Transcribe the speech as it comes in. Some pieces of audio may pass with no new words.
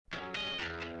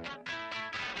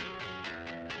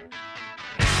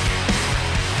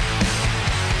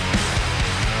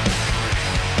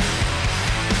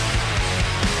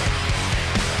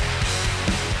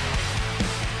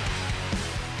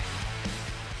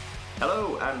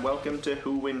Hello and welcome to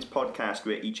Who Wins Podcast,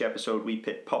 where each episode we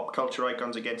pit pop culture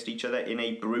icons against each other in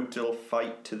a brutal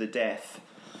fight to the death.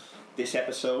 This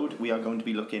episode we are going to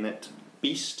be looking at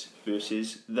Beast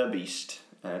versus the Beast.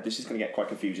 This is going to get quite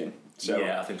confusing.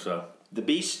 Yeah, I think so. The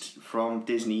Beast from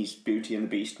Disney's Beauty and the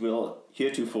Beast will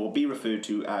heretofore be referred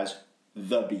to as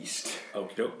the Beast.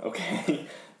 Okay.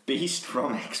 Beast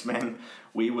from X-Men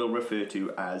we will refer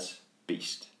to as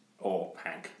Beast. Or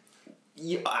Hank.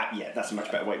 Yeah, that's a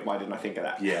much better way. Why didn't I think of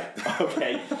that? Yeah.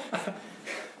 Okay.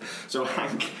 So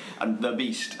Hank and the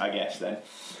Beast, I guess, then.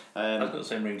 Has got the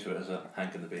same ring to it as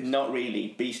Hank and the Beast. Not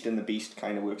really. Beast and the Beast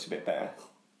kind of works a bit better.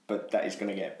 But that is going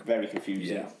to get very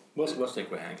confusing. Yeah. We'll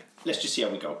stick with Hank. Let's just see how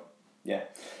we go. Yeah.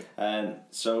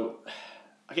 So,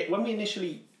 when we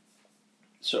initially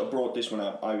sort of brought this one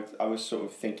up, I was sort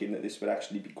of thinking that this would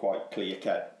actually be quite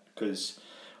clear-cut. Because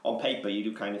on paper, you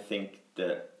do kind of think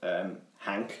that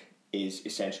Hank is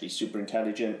essentially super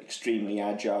intelligent, extremely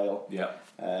agile. Yeah.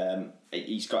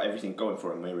 He's got everything going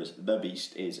for him, whereas the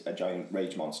Beast is a giant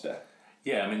rage monster.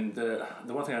 Yeah, I mean, the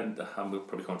one thing we'll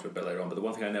probably come to a bit later on, but the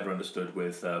one thing I never understood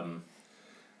with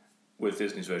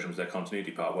Disney's version was their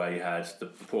continuity part, where you had the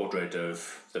portrait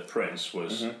of the prince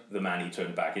was the man he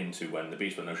turned back into when the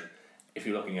Beast went. If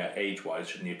you're looking at age-wise,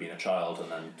 shouldn't he have been a child and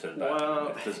then turned back?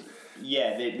 Well,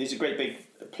 yeah, there's a great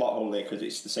big plot hole there because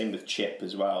it's the same with Chip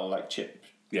as well. Like Chip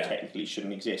technically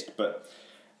shouldn't exist, but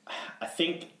I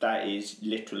think that is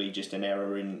literally just an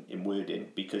error in wording,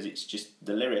 because it's just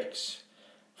the lyrics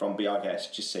from Be Our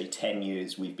Guest just say 10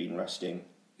 years we've been rusting,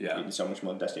 eating so much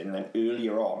more than dusting, and then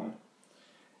earlier on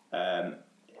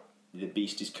the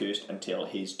Beast is cursed until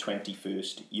his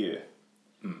 21st year.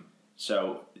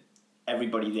 So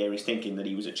everybody there is thinking that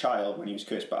he was a child when he was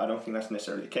cursed, but I don't think that's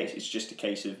necessarily the case. It's just a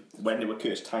case of when they were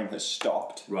cursed, time has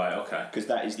stopped. Right, okay. Because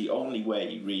that is the only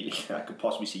way, really, I could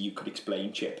possibly see you could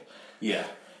explain Chip. Yeah.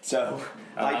 So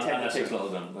I tend to think...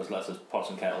 There's less of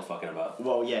pots and kettles fucking about.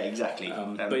 Well, yeah, exactly.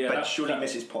 But surely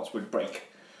Mrs. Potts would break.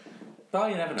 Well,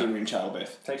 you never know. During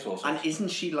childbirth. Takes all sorts. And isn't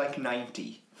she like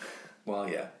 90? Well,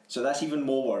 yeah. So that's even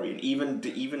more worrying.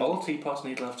 Even old teapots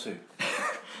need love too.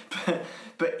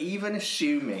 but even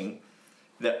assuming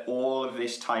that all of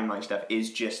this timeline stuff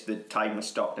is just the time has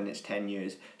stopped and it's 10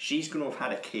 years, she's going to have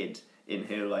had a kid in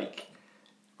her, like,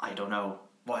 I don't know.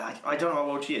 Well, I don't know how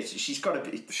old she is. She's got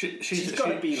to be. She's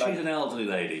an elderly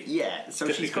lady. Yeah, so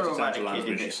just she's got to have had a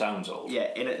kid. She sounds old.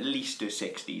 Yeah, in at least her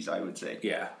 60s, I would say.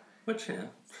 Yeah, which it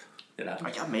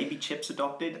happens. Maybe Chip's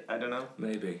adopted. I don't know.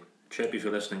 Maybe. Chip, if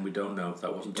you're listening, we don't know if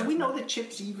that wasn't. Do we know that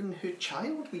Chip's even her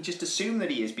child? We just assume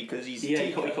that he is because he's. Yeah,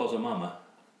 he calls her Mama.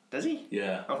 Does he?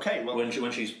 Yeah. Okay. Well,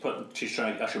 when she's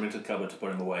trying to usher him into the cupboard to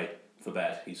put him away for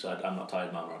bed, he said, "I'm not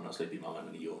tired, Mama. I'm not sleepy, Mama,"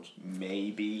 and he yawns.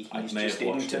 Maybe he's just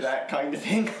into that kind of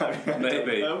thing.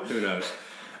 Maybe. Who knows?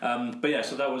 But yeah,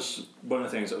 so that was one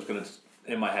of the things that was going to,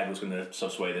 in my head, was going to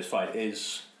sort of sway this fight.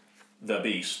 Is the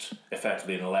Beast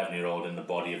effectively an 11-year-old in the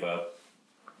body of a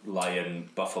lion,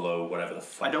 buffalo, whatever the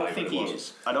fuck? I don't think he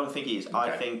is. Okay.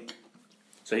 I think.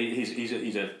 So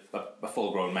he's a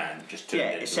full-grown man, just turned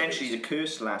into essentially the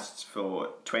curse lasts for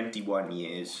 21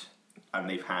 years, and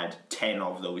they've had 10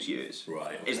 of those years.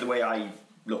 Right. Okay. Is the way I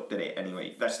looked at it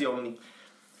anyway. That's the only...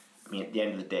 I mean, at the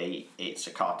end of the day, it's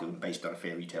a cartoon based on a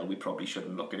fairy tale. We probably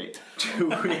shouldn't look at it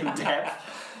too in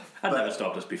depth. That never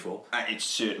stopped us before. It's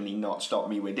certainly not stopped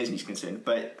me where Disney's concerned,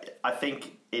 but I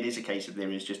think it is a case of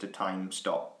there is just a time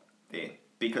stop there.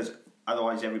 Because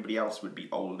otherwise everybody else would be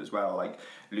old as well. Like,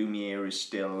 Lumiere is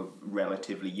still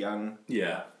relatively young.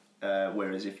 Yeah.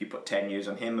 Whereas if you put 10 years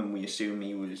on him and we assume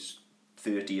he was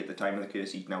 30 at the time of the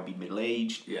curse, he'd now be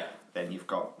middle-aged. Yeah. Then you've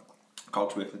got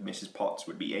Cogsworth with Mrs. Potts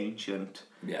would be ancient.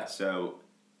 Yeah. So,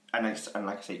 and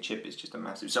like I say, Chip is just a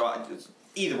massive... So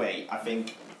either way, I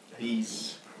think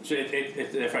he's... So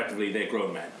effectively, they're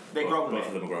grown men. They're grown men. Both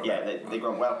of them are grown men. men. They're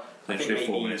grown well. Literally a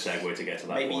 4-minute segue to get to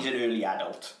that maybe he's an early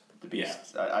adult, the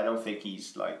Beast. Yeah. I don't think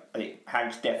he's like... I think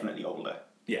Hank's definitely older.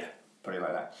 Yeah. Put it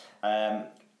like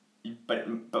that.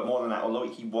 But more than that, although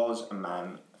he was a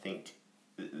man, I think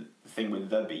the thing with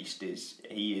the Beast is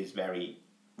he is very...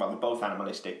 Well, they're both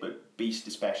animalistic, but Beast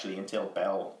especially, until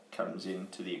Belle comes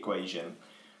into the equation,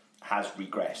 has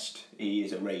regressed. He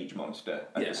is a rage monster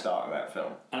at the start of that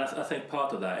film. And I think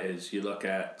part of that is you look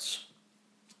at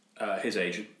his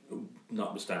age,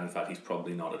 notwithstanding the fact he's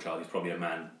probably not a child, he's probably a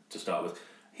man to start with.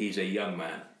 He's a young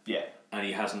man. Yeah. And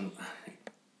he hasn't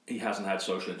had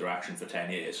social interaction for 10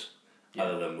 years,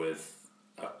 other than with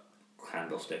a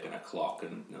candlestick and a clock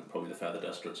and probably the feather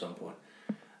duster at some point.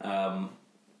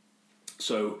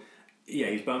 So Yeah,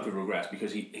 he's bound to regress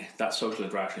because that social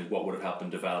interaction is what would have helped him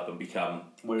develop and become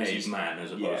a man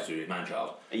as opposed to a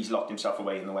man-child. He's locked himself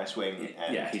away in the West Wing.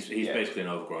 And he's basically an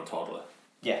overgrown toddler.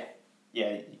 Yeah,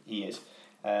 he is.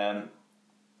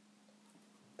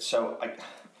 So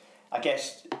I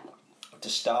guess to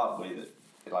start with,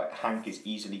 like, Hank is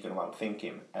easily going to outthink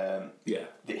him.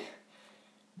 The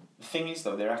thing is,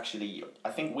 though, they're actually...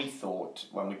 I think we thought,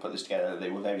 when we put this together,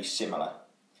 they were very similar.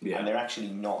 Yeah. And they're actually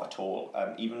not at all.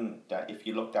 Even if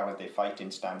you look down at their fighting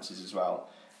stances as well,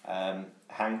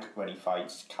 Hank, when he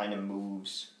fights, kind of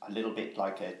moves a little bit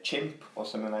like a chimp or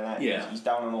something like that. Yeah. He's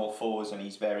down on all fours and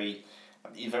he's very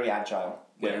agile.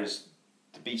 Whereas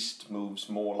the Beast moves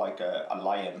more like a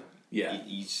lion. Yeah.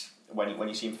 He's when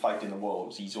you see him fighting the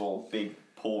wolves, he's all big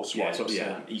paw swipes.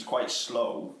 He's quite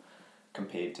slow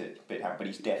compared to Hank, but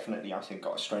he's definitely, I think,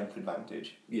 got a strength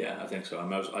advantage. Yeah, I think so.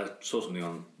 I saw something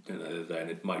on the other day, and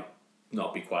it might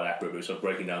not be quite accurate, but it was sort of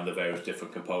breaking down the various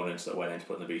different components that went into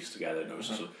putting the Beast together. And it was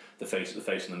sort of the face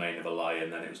and the mane of a lion,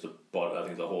 then it was the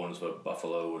horns of a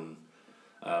buffalo, and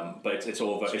but it's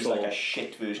all very... So it's like a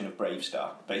shit version of Brave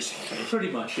Star, basically. Pretty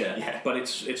much, yeah. But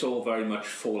it's all very much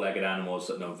four-legged animals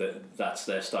that know that's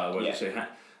their style. Whereas you say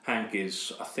Hank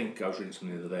is, I think I was reading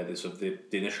something the other day,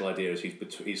 the initial idea is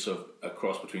he's sort of a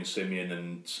cross between simian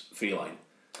and feline.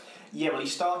 Yeah, well, he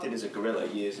started as a gorilla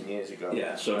years and years ago.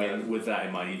 Yeah, so I mean, with that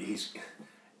in mind,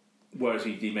 whereas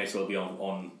he may still be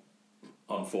on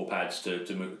four pads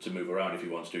to move around if he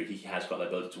wants to, he has got the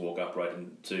ability to walk upright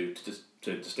and to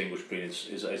distinguish between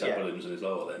his upper limbs and his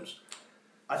lower limbs.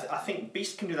 I think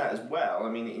Beast can do that as well.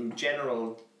 I mean, in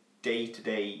general,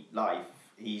 day-to-day life,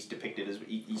 he's depicted as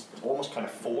he's almost kind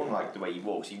of fawn-like the way he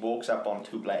walks. He walks up on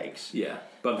two legs. Yeah,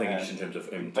 but I'm thinking just in terms of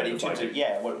him. But in terms of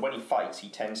when he fights, he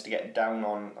tends to get down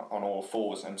on all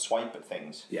fours and swipe at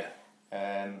things. Yeah.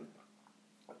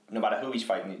 No matter who he's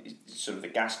fighting, sort of the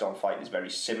Gaston fight is very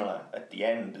similar at the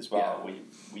end as well, where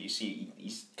you see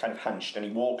he's kind of hunched and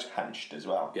he walks hunched as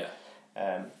well. Yeah.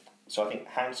 So I think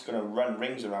Hank's going to run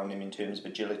rings around him in terms of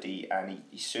agility, and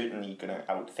he's certainly going to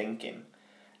outthink him.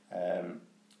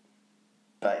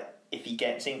 But if he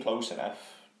gets in close enough,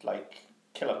 like,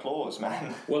 killer claws,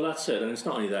 man. Well, that's it, and it's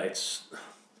not only that, it's...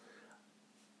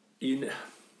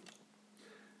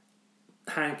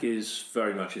 Hank is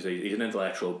very much... He's an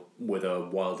intellectual with a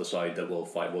wilder side that will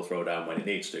throw down when it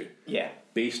needs to. Yeah.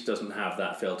 Beast doesn't have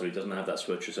that filter, he doesn't have that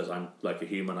switch that says, I'm like a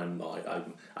human,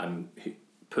 I'm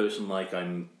person-like,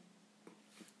 I'm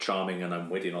charming and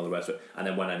I'm witty and all the rest of it, and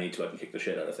then when I need to, I can kick the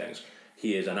shit out of things.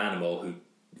 He is an animal who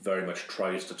very much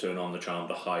tries to turn on the charm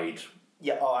to hide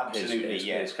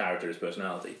his character, his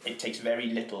personality. It takes very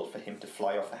little for him to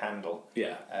fly off the handle.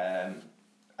 Yeah.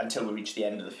 Until we reach the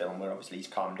end of the film, where obviously he's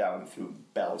calmed down through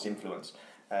Belle's influence.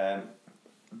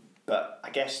 But I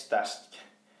guess that's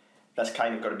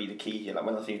kind of got to be the key here. Like,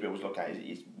 one of the things we always look at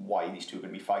is why these two are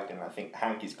going to be fighting. And I think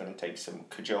Hank is going to take some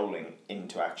cajoling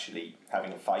into actually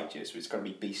having a fight here. So it's going to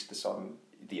be Beast that's on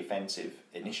the offensive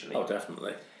initially. Oh,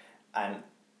 definitely. And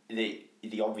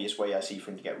the obvious way I see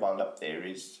for him to get riled up there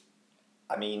is,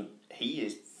 I mean, he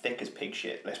is thick as pig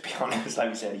shit, let's be honest. Like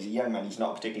we said, he's a young man, he's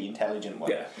not a particularly intelligent one.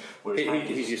 Yeah,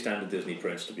 he's your standard Disney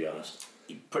prince, to be honest.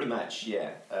 Pretty much,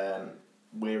 yeah.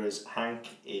 Whereas Hank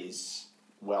is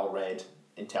well-read,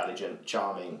 intelligent,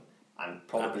 charming, and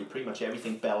probably pretty much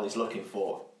everything Belle is looking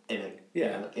for in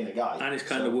a guy. And he's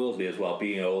kind of worldly as well,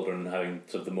 being older and having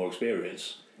sort of the more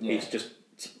experience. Yeah.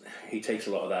 He takes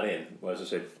a lot of that in, whereas I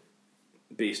said,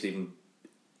 Beast, even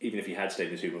if he had stayed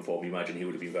in his human form, you imagine he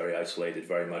would have been very isolated,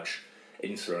 very much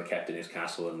insular and kept in his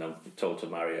castle and then told to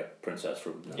marry a princess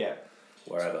from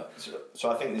wherever.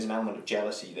 So I think there's an element of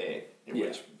jealousy there,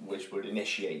 which would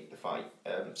initiate the fight.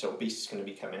 So Beast is going to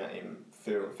be coming at him,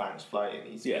 fur and fangs flying.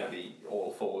 He's going to be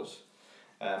all fours.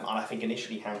 And I think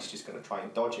initially Hank's just going to try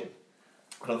and dodge him.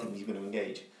 I don't think he's going to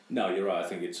engage. No, you're right. I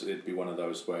think it'd be one of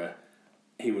those where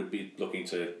he would be looking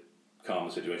to calm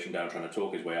the situation down, trying to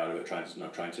talk his way out of it,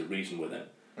 trying to reason with him.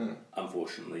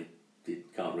 Unfortunately, he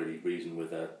can't really reason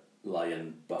with a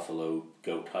lion, buffalo,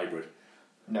 goat hybrid.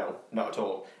 No, not at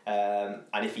all.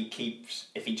 And if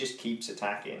he just keeps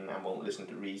attacking and won't listen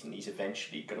to reason, he's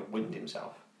eventually going to wind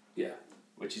himself. Yeah.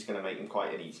 Which is going to make him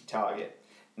quite an easy target.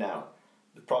 Now,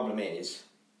 the problem is,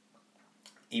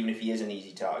 even if he is an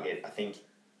easy target, I think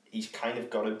he's kind of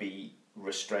got to be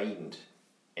restrained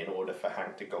in order for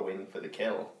Hank to go in for the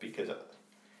kill, because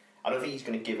I don't think he's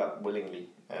going to give up willingly.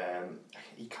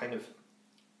 He kind of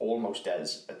almost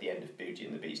does at the end of Beauty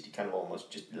and the Beast. He kind of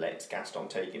almost just lets Gaston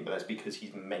take him, but that's because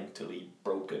he's mentally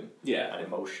broken and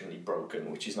emotionally broken,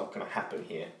 which is not going to happen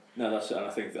here. No, that's it. And I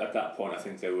think at that point,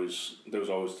 there was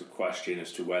always the question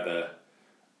as to whether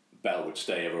Belle would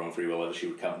stay of her own free will, whether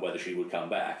she would come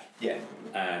back. Yeah.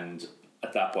 And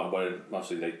at that point, when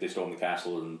obviously they storm the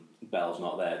castle and Belle's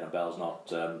not there, and Belle's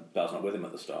not with him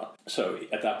at the start. So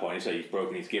at that point, he's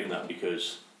broken. He's given up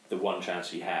because the one chance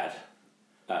he had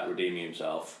at redeeming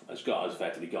himself has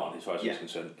effectively gone. As far as he's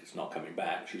concerned, it's not coming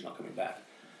back. She's not coming back.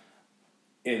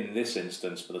 In this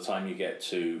instance, by the time you get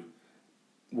to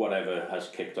whatever has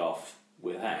kicked off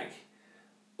with Hank,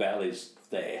 Belle is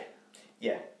there.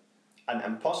 Yeah,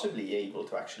 and possibly able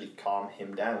to actually calm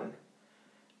him down.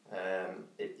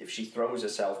 If she throws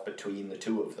herself between the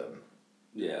two of them,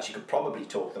 she could probably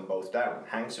talk them both down.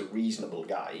 Hank's a reasonable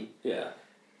guy. Yeah.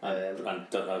 And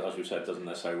as we said, doesn't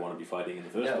necessarily want to be fighting in the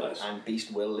first place. And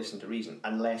Beast will listen to reason.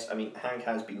 Hank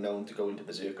has been known to go into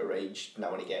berserker rage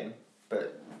now and again,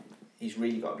 but he's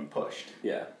really got to be pushed.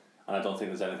 Yeah, and I don't think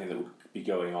there's anything that would be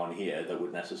going on here that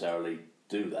would necessarily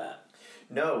do that.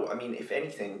 No, I mean, if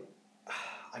anything,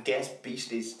 I guess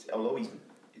Beast is, although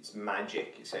it's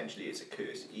magic, essentially, it's a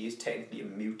curse, he is technically a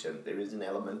mutant. There is an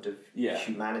element of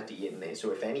humanity in there,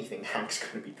 so if anything, Hank's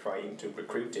going to be trying to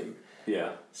recruit him.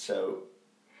 Yeah. So,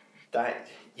 that,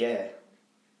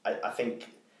 I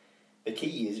think the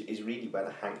key is really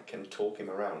whether Hank can talk him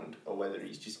around or whether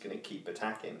he's just going to keep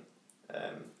attacking.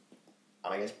 And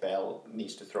I guess Belle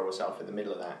needs to throw herself in the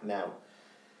middle of that. Now,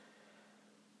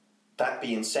 that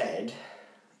being said,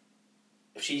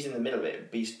 if she's in the middle of it,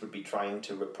 Beast would be trying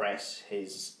to repress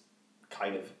his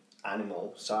kind of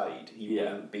animal side. He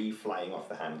wouldn't be flying off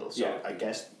the handle. So I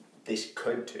guess this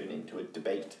could turn into a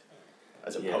debate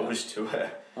as opposed to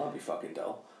a... That'd be fucking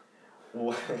dull.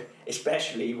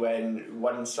 Especially when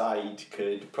one side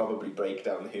could probably break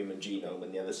down the human genome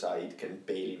and the other side can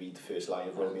barely read the first line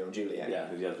of Romeo and Juliet. Yeah,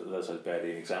 the other side's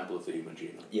barely an example of the human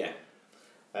genome. Yeah.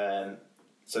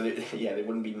 So there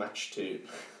wouldn't be much to...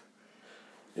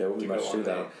 Yeah, it wouldn't be much to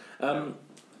that.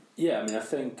 I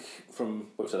think from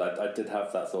what I said, I did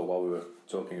have that thought while we were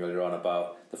talking earlier on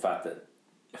about the fact that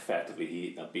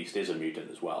effectively Beast is a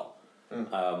mutant as well.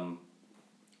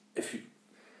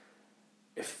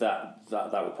 If that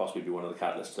would possibly be one of the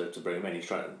catalysts to bring him in.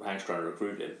 Hank's trying to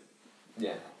recruit him.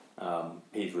 Yeah.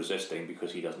 He's resisting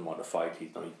because he doesn't want to fight.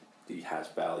 He has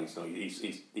Belle. He's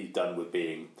done with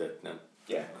being the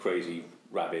crazy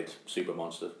rabid super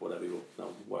monster, whatever you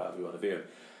want to view him.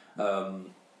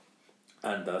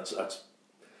 And that's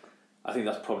I think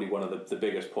that's probably one of the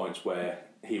biggest points where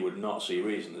he would not see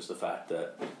reason is the fact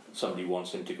that somebody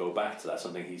wants him to go back to that,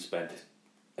 something he spent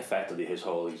effectively his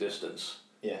whole existence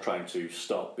trying to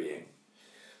stop being.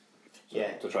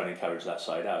 To try and encourage that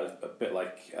side out. A bit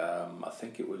like, I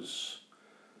think it was,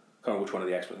 I can't remember which one of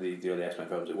the early X-Men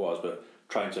films it was, but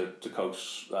trying to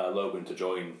coax Logan to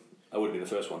join, I wouldn't be the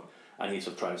first one, and he's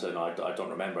sort of trying to say, no, I don't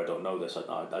remember, I don't know this,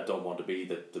 I don't want to be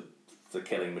the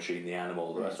killing machine, the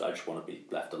animal, the rest, I just want to be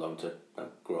left alone to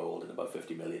grow old in about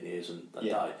 50 million years and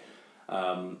die.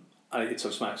 And it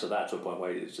sort of smacks of that to a point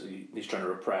where he's trying to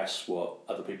repress what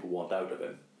other people want out of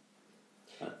him.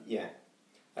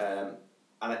 And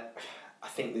I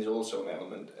think there's also an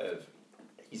element of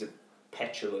he's a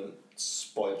petulant,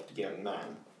 spoilt young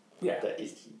man. Yeah. That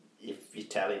is, if you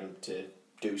tell him to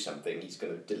do something, he's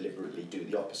going to deliberately do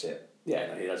the opposite.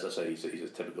 Yeah, no, as I say, he's a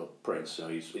typical prince.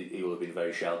 He will have been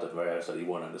very sheltered, very outside. He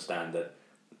won't understand that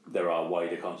there are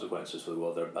wider consequences for the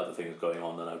world. There are other things going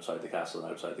on than outside the castle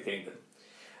and outside the kingdom.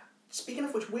 Speaking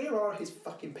of which, where are his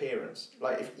fucking parents?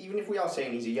 Like, even if we are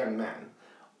saying he's a young man,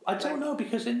 I don't know,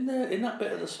 because in that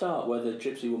bit at the start where the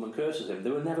gypsy woman curses him, they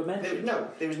were never mentioned.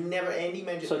 There was never any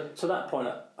mention. So to that point,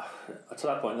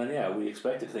 then we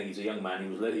expected to think he's a young man.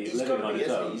 He's living on his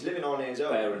own. He's living on his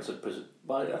own. Parents are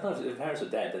well, I don't know if his parents are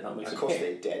dead. Then that makes him king. Of course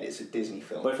they're dead. It's a Disney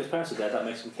film. But if his parents are dead, that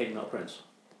makes him king, not prince.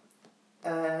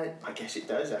 I guess it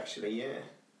does actually, yeah.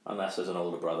 Unless there's an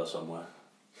older brother somewhere.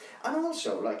 And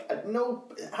also,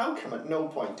 how come at no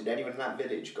point did anyone in that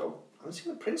village go, I haven't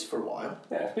seen the prince for a while?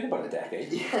 Yeah, it's been about a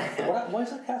decade. Yeah. Why is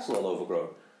that castle all overgrown?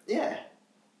 Yeah.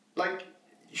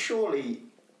 Surely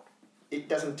it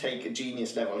doesn't take a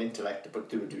genius level intellect to put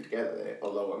two and two together there.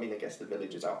 Although, I guess the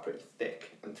villages are pretty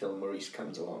thick until Maurice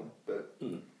comes along. But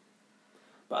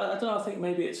I don't know, I think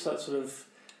maybe it's that sort of...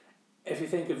 If you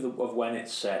think of when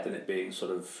it's set and it being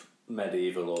sort of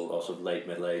medieval or sort of late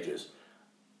Middle Ages,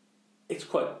 it's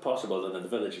quite possible that in the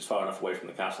village is far enough away from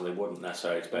the castle they wouldn't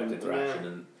necessarily expect interaction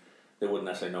and they wouldn't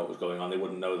necessarily know what was going on. They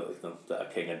wouldn't know that a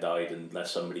king had died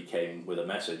unless somebody came with a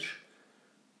message.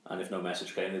 And if no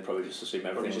message came, they'd probably just assume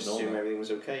everything was normal. Assume everything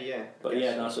was okay, yeah. But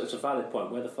so it's a valid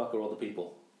point. Where the fuck are all the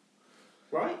people?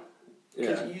 Right?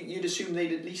 Because you'd assume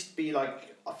they'd at least be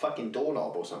like a fucking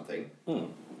doorknob or something.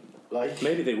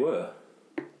 Maybe they were.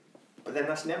 but then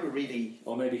that's never really...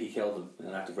 Or maybe he killed them in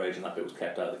an act of rage and that bit was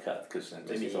kept out of the cut because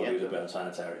Disney thought he was a bit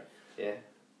unsanitary. Yeah,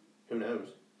 who knows?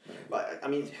 But, I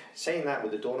mean, saying that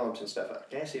with the doorknobs and stuff, I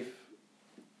guess if...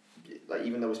 Like,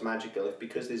 even though it's magical, if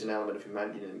because there's an element of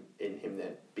humanity in him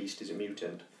that Beast is a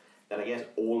mutant, then I guess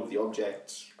all of the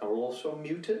objects are also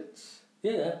mutants.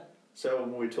 Yeah. So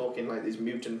we're talking like these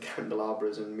mutant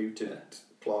candelabras and mutant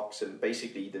clocks and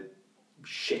basically the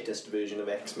shittest version of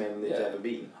X-Men there's ever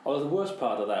been. Although the worst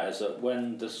part of that is that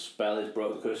when the spell is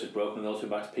broken, the curse is broken and they all turn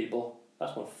back to people,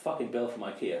 that's one fucking bill from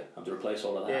IKEA. I'm to replace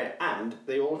all of that. Yeah, and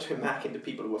they all turn back into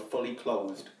people who are fully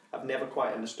clothed. I've never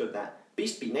quite understood that.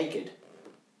 Beast be naked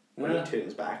when he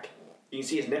turns back. You can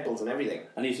see his nipples and everything.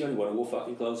 And he's the only one who wore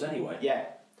fucking clothes anyway. Yeah.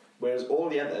 Whereas all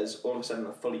the others, all of a sudden,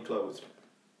 are fully clothed.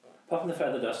 Apart from the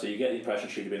feather duster, you get the impression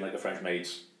she'd have been like a French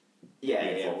maid's.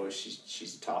 Yeah, well,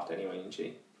 she's a tart anyway, isn't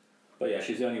she? But yeah,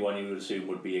 she's the only one you would assume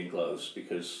would be in clothes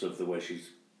because of the way she's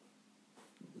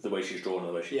drawn and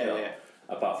the way she's built. Yeah.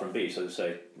 Apart from Beast, as I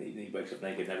say, he wakes up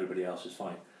naked and everybody else is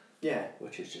fine. Yeah.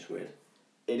 Which is just weird.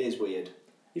 It is weird.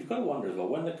 You've got to wonder as well,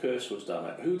 when the curse was done,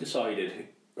 like, who decided,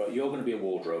 right, you're going to be a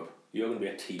wardrobe, you're going to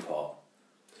be a teapot?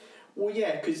 Well,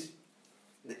 yeah, because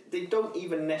they don't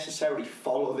even necessarily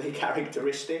follow their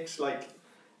characteristics. Like,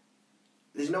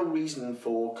 there's no reason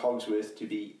for Cogsworth to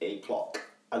be a clock,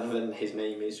 other than his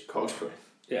name is Cogsworth.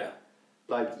 Yeah.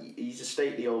 Like, he's a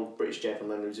stately old British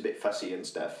gentleman who's a bit fussy and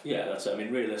stuff. Yeah, that's it. I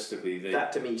mean, realistically...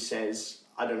 That, to me, says,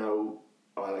 I don't know,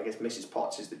 well, I guess Mrs.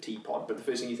 Potts is the teapot, but the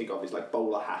first thing you think of is, like,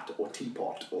 bowler hat or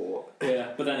teapot or...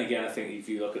 Yeah, but then again, I think if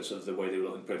you look at sort of the way they were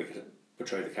looking to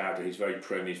portray the character, he's very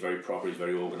prim, he's very proper, he's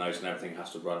very organised, and everything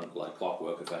has to run like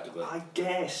clockwork, effectively. I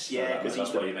guess, yeah, because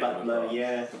he's the butler,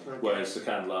 yeah. Whereas the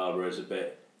candelabra is a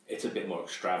bit more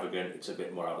extravagant, it's a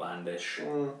bit more outlandish,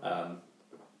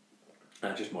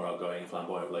 and just more outgoing and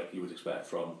flamboyant, like you would expect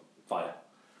from Fire.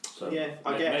 So yeah,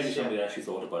 I guess. Maybe somebody actually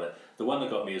thought about it. The one that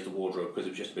got me is the wardrobe, because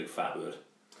it was just a big fat word.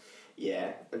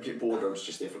 Yeah, wardrobe's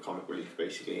just there for comic relief,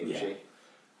 basically, isn't she?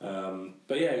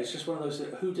 But yeah, it's just one of those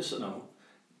that, who doesn't know?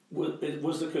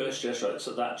 Was the curse just right?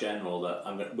 So that general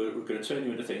that we're going to turn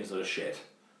you into things that are shit.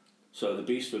 So the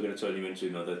Beast we're going to turn you into,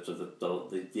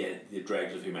 the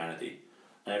dregs of humanity,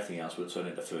 and everything else we'll turn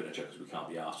into furniture because we can't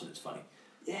be arsed and it's funny.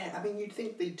 Yeah, I mean, you'd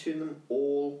think they'd turn them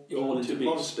all into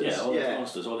monsters. Yeah, all into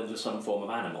monsters, all into some form of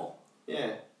animal.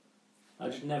 Yeah. I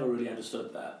just never really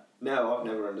understood that. No, I've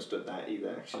never understood that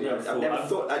either, actually. I've never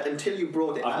thought until you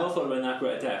brought it up. I've not thought about it in that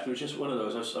great depth. It was just one of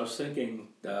those. I was thinking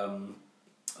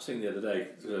the other day,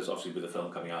 there's obviously with the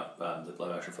film coming out, the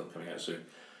live action film coming out soon,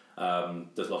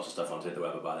 there's lots of stuff on the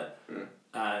web about it.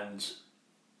 And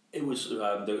it was,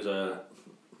 there was a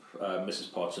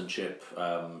Mrs. Potts and Chip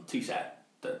tea set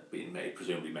that had been made,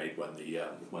 presumably made when the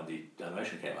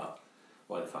animation came out.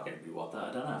 Why the fuck anybody want that?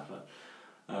 I don't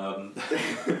know.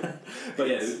 But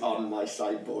yeah, it's on my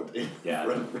sideboard. Yeah,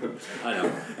 I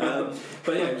know.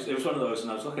 But yeah, it was one of those, and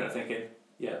I was looking at it thinking,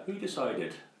 yeah, who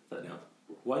decided that?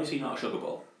 Why is he not a sugar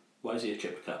bowl? Why is he a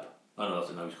chip cup? I know that's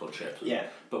he's called chips. Yeah.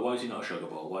 But why is he not a sugar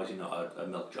bowl? Why is he not a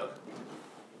milk jug?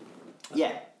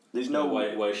 Yeah. There's no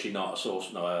why is she not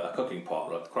a cooking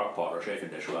pot or a crock pot or a chafing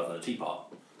dish rather than a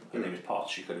teapot? Her name is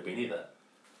Potts. She could have been either.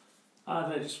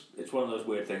 And it's one of those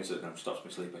weird things that stops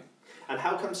me sleeping. And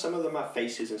how come some of them have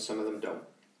faces and some of them don't?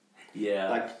 Yeah.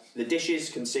 Like, the dishes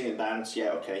can sing and dance,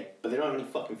 yeah, okay, but they don't have any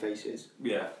fucking faces.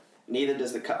 Yeah. Neither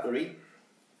does the cutlery.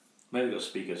 Maybe they've got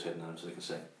speakers hidden on them so they can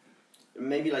sing.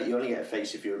 Maybe, like, you only get a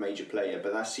face if you're a major player,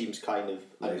 but that seems kind of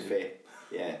unfair.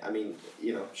 Yeah, I mean,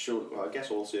 sure, well, I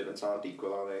guess all servants aren't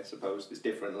equal, are they, I suppose? There's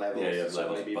different levels. Yeah, so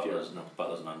levels, maybe butlers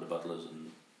and under-butlers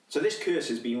and... So this curse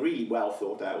has been really well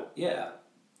thought out. Yeah.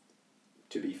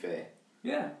 To be fair.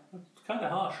 Yeah, it's kind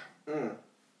of harsh.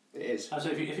 It is. And so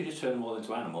if you just turn them all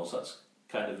into animals, that's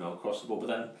kind of across the board.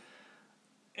 But then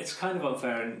it's kind of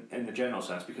unfair in the general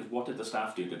sense, because what did the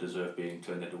staff do to deserve being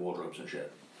turned into wardrobes and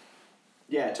shit?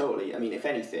 Yeah, totally. I mean, if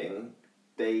anything,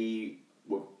 they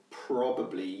were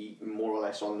probably more or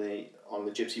less on the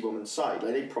gypsy woman's side.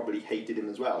 Like, they probably hated him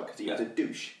as well because he was a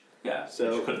douche. Yeah,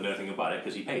 so they couldn't do anything about it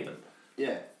because he paid them.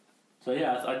 Yeah. So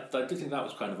yeah, I do think that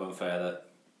was kind of unfair. That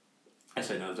I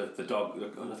say no, the dog.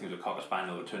 I think it was a cocker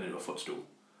spaniel that turned into a footstool.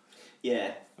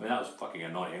 Yeah. I mean, that was fucking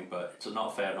annoying, but it's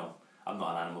not fair. No, I'm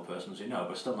not an animal person, so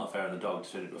but still not fair on the dog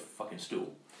to turn into a fucking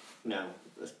stool. No.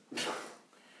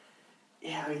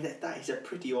 Yeah, I mean, that is a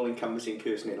pretty all-encompassing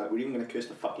curse, isn't it? Like, we're even going to curse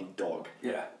the fucking dog.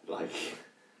 Yeah. Like,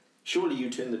 surely you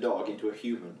turn the dog into a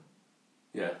human.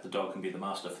 Yeah, the dog can be the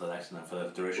master for the next, for the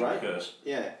duration of the curse.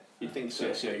 Yeah, you'd think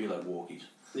so. See how you like walkies.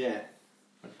 Yeah.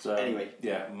 But, anyway.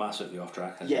 Yeah, massively off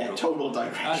track. As usual. Total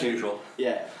digression. As usual.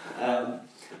 Yeah. But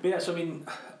yeah, so I mean,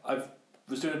 I've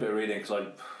was doing a bit of reading because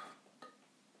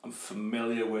I'm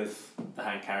familiar with the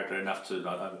Hank character enough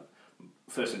to.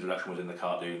 First introduction was in the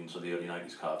cartoon, so the early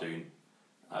 90s cartoon.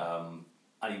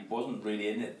 And he wasn't really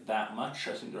in it that much.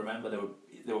 I seem to remember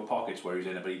there were pockets where he was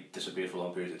in it, but he disappeared for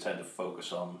long periods. It tended to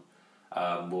focus on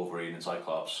Wolverine and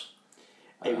Cyclops.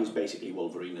 It was basically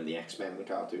Wolverine and the X-Men, the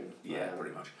cartoon. Yeah,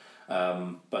 pretty much.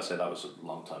 But I said that was a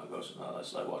long time ago,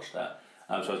 so I watched that.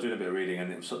 So I was doing a bit of reading, and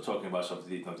it was sort of talking about sort of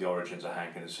the origins of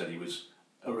Hank, and it said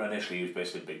initially he was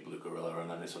basically a big blue gorilla, and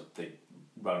then they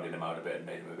rounded him out a bit and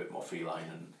made him a bit more feline,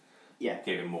 and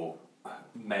gave him more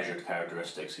measured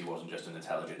characteristics. He wasn't just an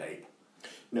intelligent ape.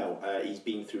 No, he's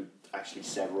been through actually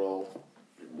several,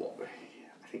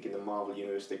 I think in the Marvel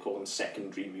universe they call them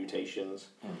secondary mutations,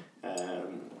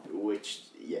 which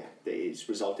it's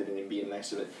resulted in him being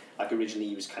less of it. Like originally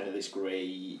he was kind of this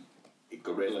grey,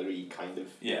 gorilla-y kind of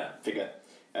figure.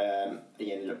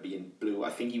 He ended up being blue. I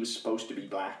think he was supposed to be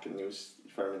black, and it was,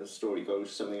 if I remember the story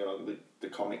goes, something along the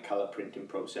comic colour printing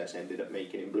process ended up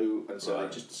making him blue, and so they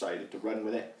just decided to run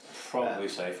with it. Probably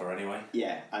safer anyway.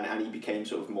 Yeah, and he became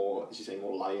sort of more, as you say,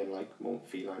 more lion-like, more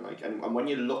feline-like. And when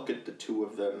you look at the two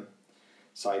of them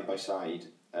side by side,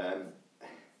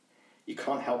 you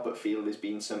can't help but feel there's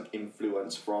been some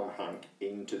influence from Hank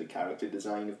into the character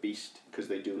design of Beast, because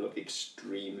they do look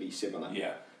extremely similar.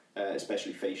 Yeah.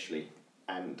 Especially facially.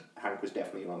 And Hank was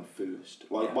definitely around first.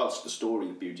 Whilst the story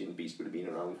of Beauty and the Beast would have been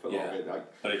around for longer.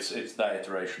 But it's that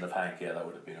iteration of Hank, that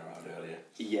would have been around earlier.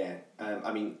 Yeah.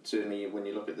 I mean, certainly when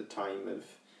you look at the time of,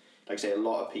 like I say, a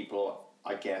lot of people,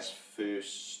 I guess,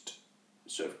 first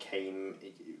sort of came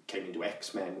into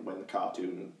X-Men when the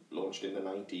cartoon launched in the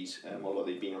 90s, although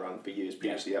they'd been around for years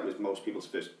previously. That was most people's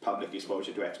first public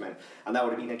exposure to X-Men. And that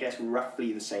would have been, I guess,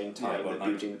 roughly the same time that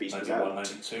Beauty and the Beast was out.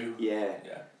 92. Yeah.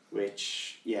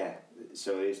 Which,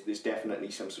 so there's definitely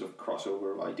some sort of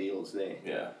crossover of ideals there.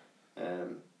 Yeah.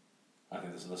 I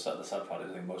think the sad part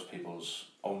is I think most people's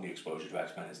only exposure to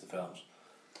X-Men is the films.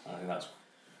 I think that's...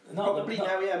 Probably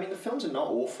now, I mean, the films are not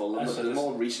awful. The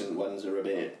more recent ones are a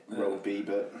bit ropey,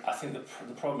 but... I think the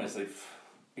problem is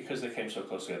because they came so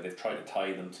close together, they've tried to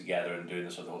tie them together and doing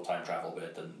this sort of whole time travel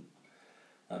bit and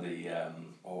the,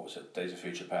 what was it, Days of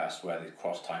Future Past, where they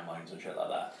cross timelines and shit like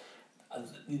that. And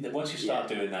once you start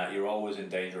doing that, you're always in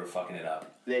danger of fucking it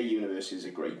up. Their universe is a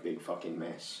great big fucking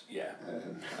mess. Yeah.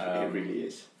 It really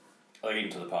is. Like even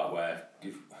to the part where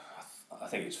I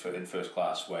think it's in First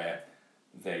Class where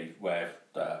Xavier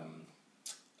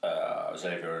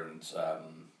and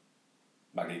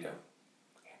Magneto,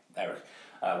 Eric,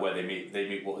 where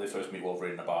they first meet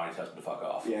Wolverine in a bar and he tells them to fuck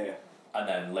off. Yeah. And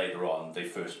then later on, they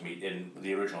first meet in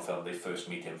the original film. They first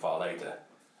meet him far later.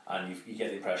 And you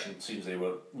get the impression, it seems they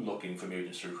were looking for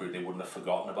mutants to recruit, they wouldn't have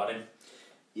forgotten about him.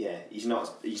 Yeah, he's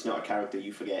not a character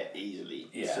you forget easily.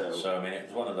 Yeah, so I mean, it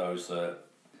was one of those that,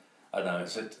 I don't know,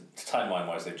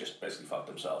 timeline-wise, they've just basically fucked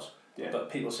themselves. Yeah. But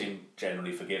people seem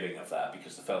generally forgiving of that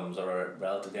because the films are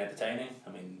relatively entertaining. I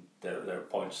mean, there are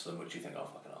points to them which you think, oh,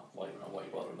 fucking hell, why are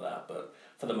you bothering with that? But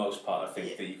for the most part, I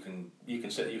think that you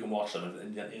can watch them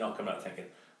and you're not coming out thinking,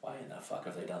 why in the fuck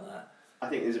have they done that? I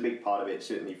think there's a big part of it,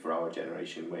 certainly for our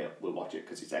generation, where we'll watch it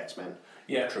because it's X-Men.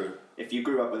 Yeah, true. If you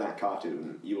grew up with that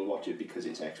cartoon, you will watch it because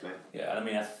it's X-Men. Yeah, and I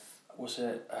mean, was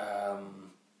it, I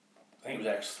think it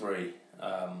was X3,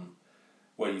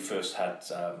 where you first had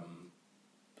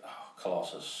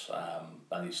Colossus,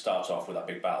 and he starts off with that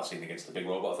big battle scene against the big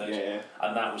robot things. Yeah.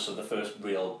 And that was sort of the first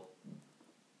real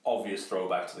obvious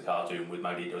throwback to the cartoon with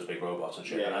Magneto's big robots and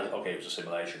shit. Yeah. And it was a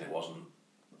simulation, it wasn't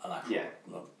an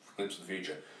actual glimpse of the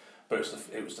future. But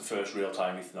it was the first real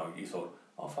time you thought,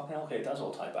 oh fucking hell, okay, it does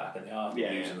all tie back, and they are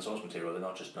using the source material. They're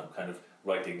not just kind of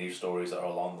writing new stories that are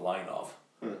along the line of.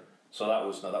 Mm. So that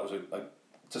was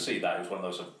to see that, it was one of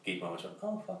those sort of geek moments.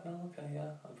 Oh fucking hell, okay,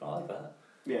 yeah, I like that.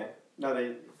 Yeah,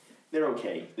 no, they're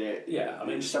okay. I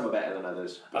mean, some are better than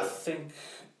others. I think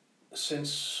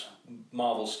since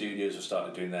Marvel Studios have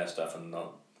started doing their stuff, and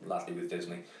not lately with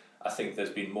Disney, I think there's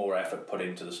been more effort put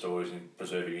into the stories and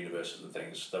preserving universes and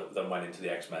things than went into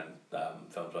the X-Men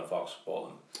films when Fox bought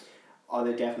them. Oh,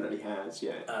 there definitely has,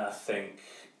 yeah. And I think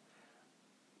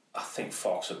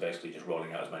Fox are basically just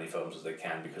rolling out as many films as they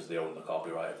can because they own the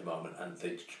copyright at the moment and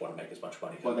they just want to make as much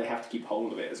money. Well, they have to keep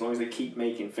hold of it. As long as they keep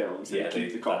making films, they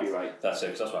keep the copyright. That's it,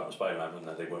 because that's what happened with Spider-Man,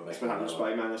 wasn't it? They weren't making. That's what happened with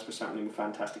Spider-Man, that's what's happening with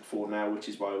Fantastic Four now, which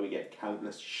is why we get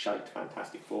countless shite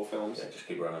Fantastic Four films. Yeah, just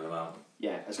keep running them out.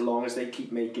 Yeah, as long as they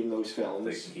keep making those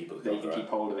films, they can keep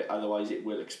hold of it. Otherwise, it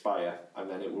will expire, and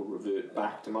then it will revert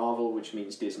back to Marvel, which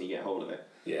means Disney get hold of it.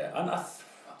 Yeah, and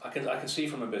I can see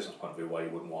from a business point of view why you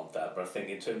wouldn't want that, but I think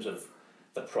in terms of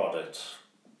the product,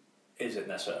 is it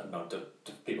necessary? No, do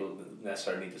people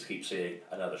necessarily need to keep seeing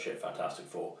another shit Fantastic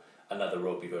Four, another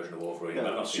ropey version of Wolverine? Yeah,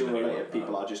 not sooner or later,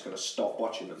 people are just going to stop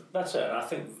watching them. That's it. And I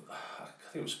think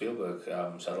it was Spielberg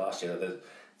said last year that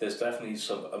there's definitely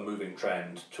a moving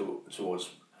trend towards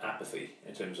apathy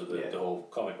in terms of the whole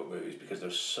comic book movies, because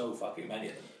there's so fucking many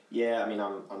of them. Yeah, I mean,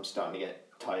 I'm starting to get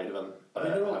tired of them. I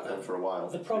mean, I've done for a while.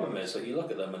 The problem is that you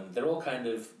look at them and they're all kind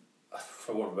of,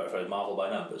 for want of a better phrase, Marvel by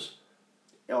numbers.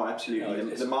 Oh, absolutely. You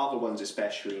know, the Marvel ones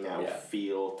especially now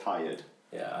feel tired.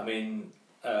 Yeah, I mean,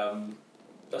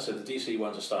 that's it. The DC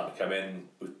ones are starting to come in.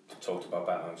 We've talked about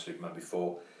Batman and Superman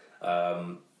before.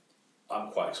 I'm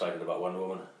quite excited about Wonder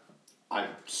Woman. I'm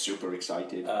super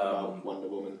excited about Wonder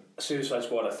Woman. Suicide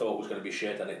Squad I thought was going to be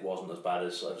shit, and it wasn't as bad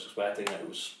as I was expecting. It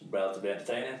was relatively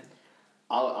entertaining.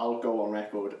 I'll go on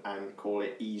record and call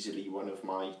it easily one of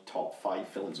my top 5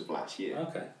 films of last year.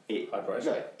 Okay. High praise.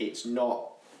 It's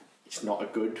not a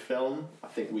good film. I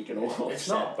think we can all. It's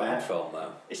not a bad film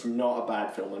though. It's not a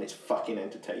bad film, and it's fucking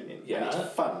entertaining. Yeah, and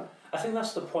it's fun. I think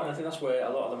that's the point. I think that's where a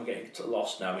lot of them are getting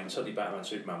lost now. I mean, certainly Batman and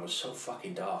Superman was so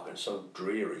fucking dark and so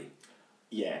dreary.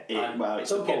 Yeah,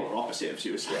 it's the polar opposite of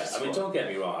Suicide Squad. I mean, don't get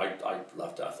me wrong, I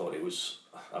loved it. I thought it was,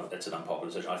 it's an unpopular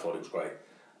decision, I thought it was great.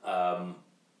 And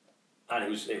it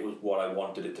was what I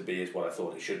wanted it to be, is what I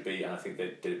thought it should be, and I think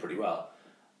they did it pretty well.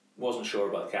 Wasn't sure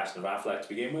about the casting of Affleck to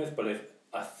begin with, but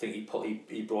I think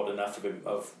he brought enough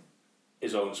of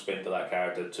his own spin to that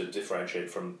character to differentiate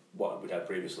from what we'd had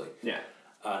previously. Yeah.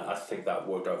 And I think that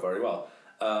worked out very well.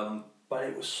 But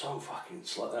it was so fucking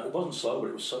slow. It wasn't slow,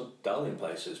 but it was so dull in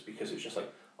places, because it was just like,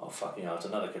 oh fucking hell, it's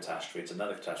another catastrophe.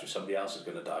 Somebody else is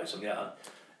going to die.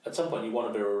 At some point, you want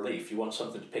a bit of relief. You want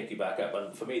something to pick you back up.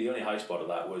 And for me, the only high spot of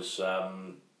that was,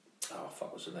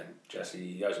 what's her name?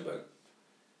 Jesse Eisenberg.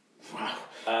 Wow.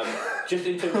 Just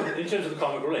in terms of the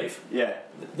comic relief. Yeah.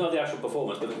 Not the actual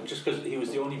performance, but just because he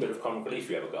was the only bit of comic relief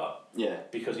you ever got. Yeah.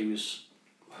 Because he was,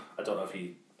 I don't know if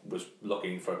he was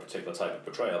looking for a particular type of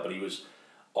portrayal, but he was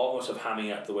almost of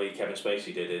hamming up the way Kevin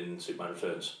Spacey did in Superman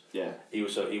Returns. Yeah. He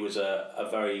was a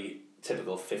very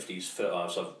typical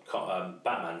 50s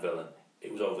Batman villain.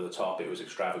 It was over the top, it was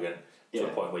extravagant, to the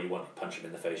point where you want to punch him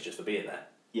in the face just for being there.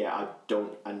 Yeah, I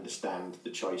don't understand the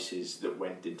choices that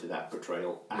went into that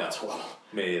portrayal at all.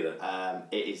 Me either.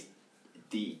 It is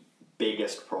the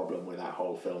biggest problem with that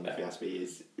whole film, if you ask me,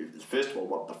 is, first of all,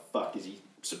 what the fuck is he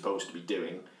supposed to be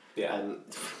doing? Yeah. And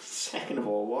second of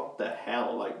all, what the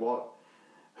hell?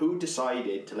 Who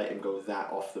decided to let him go that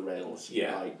off the rails?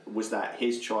 Yeah. Was that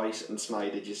his choice and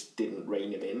Snyder just didn't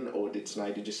rein him in? Or did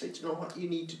Snyder just say, do you know what you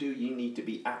need to do? You need to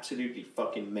be absolutely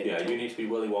fucking mental. Yeah, you need to be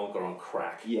Willy Wonka on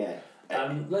crack. Yeah.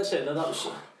 Let's say that was,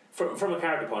 from a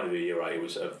character point of view, you're right,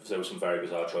 there were some very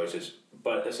bizarre choices.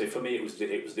 But let's say, for me, it was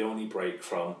the only break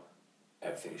from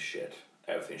everything's shit,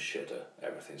 everything's shitter,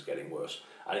 everything's getting worse.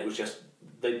 And it was just,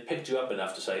 they picked you up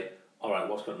enough to say, all right,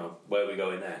 what's going on? Where are we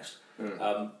going next?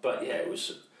 But yeah, it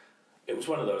was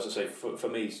one of those. I say for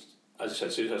me, as I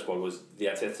said, Suicide Squad was the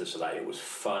antithesis of that. It was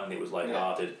fun. It was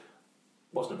light-hearted.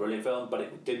 Wasn't a brilliant film, but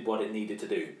it did what it needed to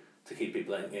do to keep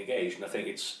people engaged. And I think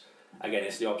it's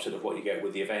the opposite of what you get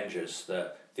with the Avengers.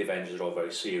 The Avengers are all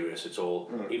very serious. It's all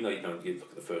even though you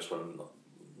look at the first one,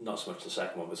 not so much the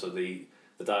second one, but so the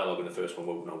dialogue in the first one,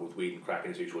 with Whedon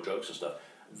cracking his usual jokes and stuff,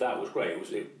 that was great.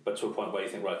 But to a point where you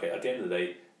think, right, okay, at the end of the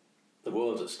day, the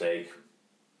world's at stake.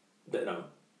 There's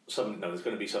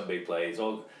going to be some big play.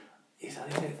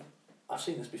 I've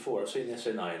seen this before. I've seen this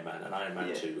in Iron Man and Iron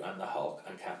Man 2 and the Hulk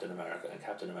and Captain America and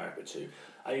Captain America 2.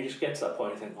 And you just get to that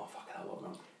point and think, oh fucking hell,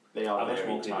 what? They are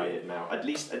very tired now. At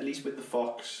least with the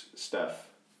Fox stuff,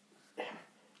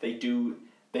 they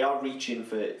are reaching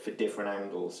for different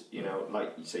angles. You know,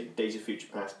 like you say, Days of Future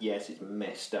Past. Yes, it's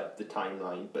messed up the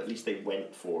timeline, but at least they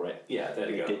went for it. Yeah,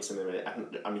 they did something with it.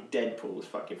 I mean, Deadpool was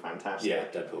fucking fantastic. Yeah,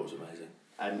 Deadpool was amazing.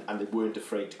 And they weren't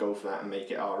afraid to go for that and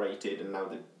make it R-rated, and now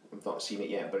I've not seen it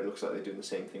yet, but it looks like they're doing the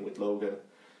same thing with Logan.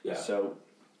 Yeah. So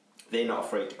they're not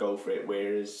afraid to go for it,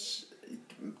 whereas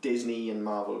Disney and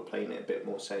Marvel are playing it a bit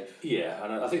more safe. Yeah,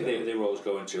 and I think they were always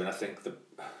going to, and I think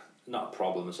not a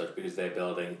problem as such, because they're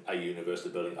building a universe,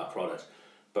 they're building a product,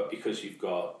 but because you've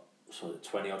got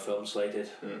 20 odd films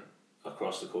slated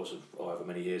across the course of however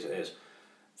many years it is,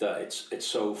 that it's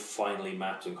so finely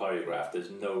mapped and choreographed.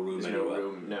 There's no room anywhere. No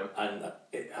room, no. And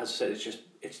as I said,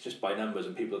 it's just by numbers,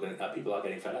 and people are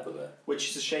getting fed up of it.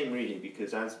 Which is a shame, really,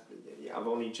 because I've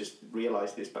only just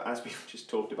realised this, but as we've just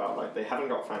talked about, they haven't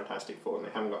got Fantastic Four and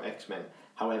they haven't got X-Men.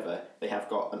 However, they have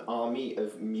got an army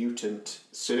of mutant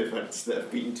servants that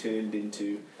have been turned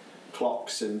into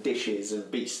clocks and dishes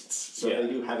and beasts. So they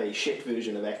do have a shit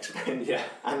version of X-Men. Yeah.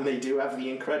 And they do have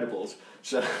the Incredibles.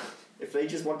 So If they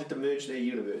just wanted to merge their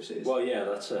universes. Well, yeah,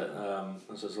 that's it.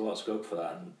 There's a lot of scope for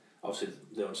that, and obviously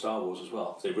they're on Star Wars as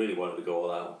well. If they really wanted to go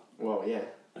all out. Well, yeah.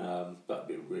 That'd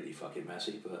be really fucking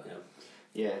messy, but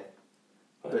yeah.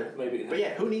 But maybe. But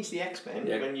yeah, who needs the X-Men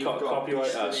when you've got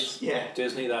copyright us? Yeah.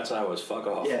 Disney, that's ours. Fuck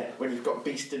off. Yeah, when you've got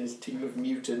Beast and his team of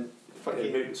mutant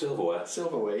fucking silverware.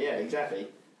 Silverware, yeah, exactly.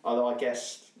 Although I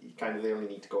guess they only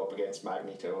need to go up against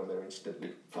Magneto and they're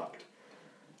instantly fucked.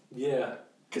 Yeah.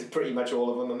 Because pretty much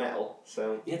all of them are metal,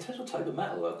 so... Yeah, it depends what type of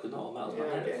metal, though, because not all metal's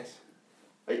magnetic. I guess.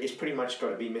 It's pretty much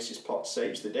got to be Mrs. Potts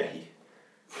saves the day.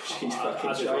 She's fucking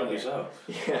as shiny. so.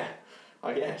 Yeah,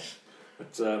 I guess.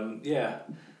 But, yeah.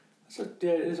 So,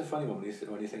 yeah, it is a funny one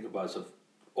when you think about sort of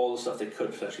all the stuff they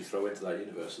could potentially throw into that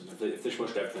universe, and if they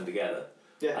smushed everything together.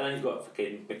 Yeah. And then you've got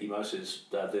fucking Mickey Mouse's,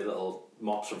 the little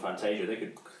mops from Fantasia, they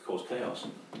could cause chaos.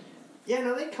 Yeah,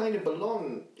 no, they kind of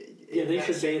belong. Yeah, they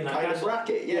should be in that kind of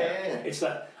bracket. Yeah. It's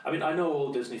that. I mean, I know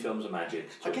all Disney films are magic.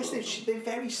 I guess they're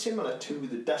very similar to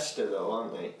the Duster, though,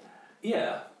 aren't they?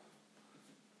 Yeah.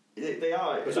 They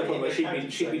are.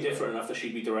 She'd be different enough that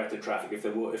she'd be directed traffic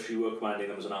if she were commanding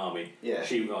them as an army. Yeah.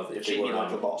 She'd be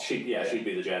like the boss. She'd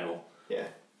be the general. Yeah.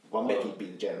 Well, Mickey'd be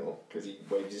the general because he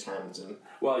waves his hands and.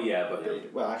 Well, yeah,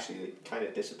 but actually, they kind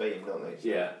of disobey him, don't they? So.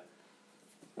 Yeah.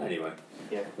 Anyway.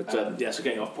 Yeah. But so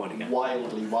getting off point again.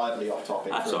 Wildly off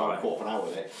topic That's for about right. a quarter of an hour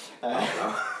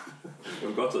there.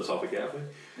 We've got to the topic yet, have we?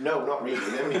 No, not really.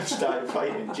 Then we started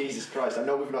fighting. Jesus Christ! I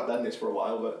know we've not done this for a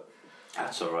while, but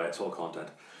that's all right. It's all content.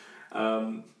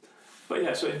 But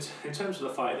yeah, so in terms of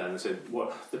the fight, then, I said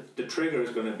what the trigger is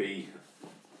going to be.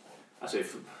 I say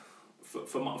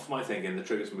for my thinking, the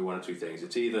trigger is going to be one of two things.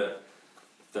 It's either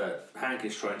that Hank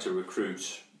is trying to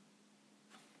recruit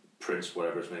Prince,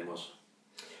 whatever his name was.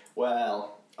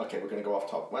 Well, okay, we're going to go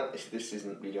off topic. Well, this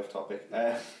isn't really off topic.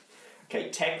 Okay,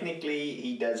 technically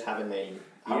he does have a name.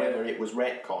 However, it was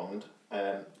retconned.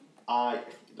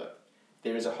 Look,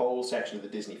 there is a whole section of the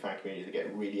Disney fan community that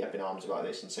get really up in arms about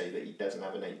this and say that he doesn't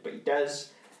have a name, but he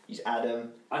does. He's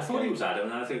Adam. I thought he was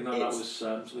Adam, and I think that was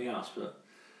something else, but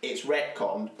it's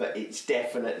retconned, but it's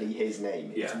definitely his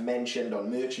name. Yeah. It's mentioned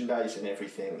on merchandise and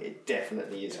everything. It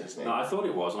definitely is his name. No, I thought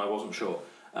it was, and I wasn't sure.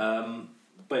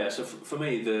 But yeah, so for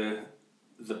me, the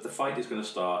fight is going to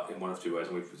start in one of two ways,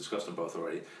 and we've discussed them both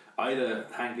already. Either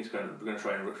Hank is going to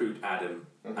try and recruit Adam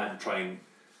and try and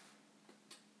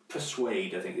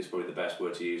persuade, I think is probably the best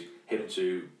word to use, him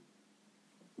to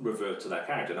revert to that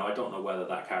character. Now, I don't know whether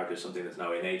that character is something that's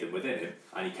now innate and within him,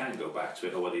 and he can go back to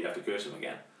it, or whether he'd have to curse him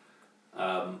again.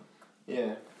 I'm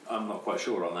not quite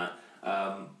sure on that.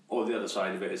 Or the other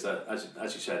side of it is that,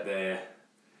 as you said,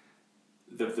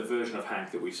 the version of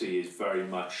Hank that we see is very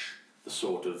much the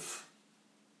sort of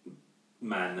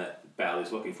man that Belle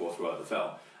is looking for throughout the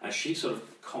film, and she sort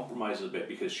of compromises a bit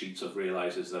because she sort of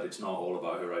realises that it's not all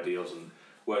about her ideals, and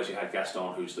whereas you had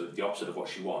Gaston, who's the opposite of what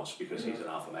she wants because he's an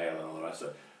alpha male and all the rest of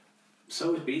it.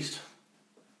 So is Beast.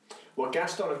 Well,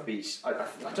 Gaston and Beast, I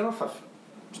don't know if I've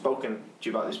spoken to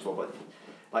you about this before, but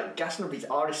like Gaston and Beast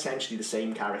are essentially the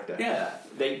same character. Yeah.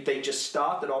 They just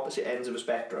start at opposite ends of a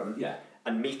spectrum. Yeah.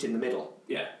 And meet in the middle.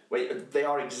 Yeah. They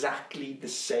are exactly the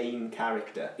same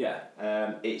character. Yeah.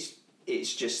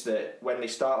 It's just that when they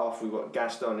start off, we've got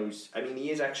Gaston,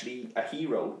 he is actually a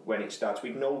hero when it starts.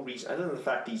 We've no reason, other than the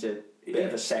fact he's a bit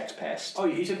of a sex pest. Oh,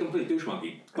 he's a complete douche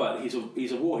monkey, but he's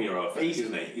a war hero, I think,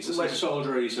 isn't he? He's a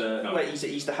soldier. He's the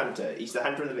hunter. He's the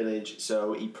hunter in the village,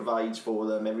 so he provides for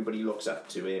them. Everybody looks up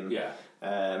to him. Yeah.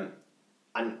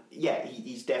 And yeah,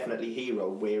 he's definitely a hero.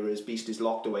 Whereas Beast is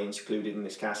locked away and secluded in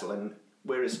this castle, and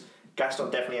whereas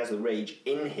Gaston definitely has the rage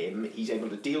in him, he's able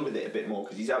to deal with it a bit more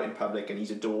because he's out in public and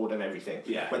he's adored and everything.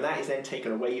 Yeah. When that is then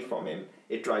taken away from him,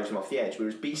 it drives him off the edge.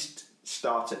 Whereas Beast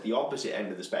starts at the opposite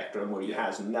end of the spectrum where he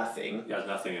has nothing. He has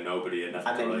nothing and nobody and nothing.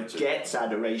 And then he gets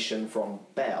adoration from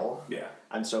Belle. Yeah.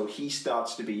 And so he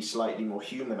starts to be slightly more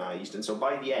humanised. And so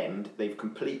by the end, they've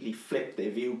completely flipped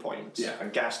their viewpoints. Yeah.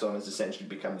 And Gaston has essentially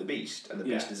become the Beast. And the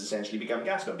Beast has essentially become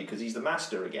Gaston because he's the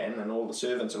master again. And all the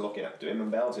servants are looking up to him.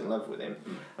 And Belle's in love with him.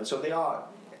 And so they are...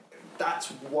 That's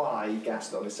why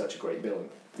Gaston is such a great villain.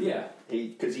 Yeah.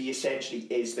 Because he essentially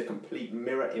is the complete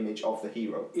mirror image of the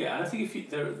hero. Yeah, and I think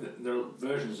there are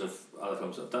versions of other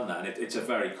films that have done that, and it's a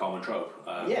very common trope.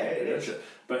 It is.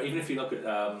 But even if you look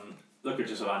at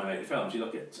just animated films, you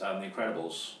look at The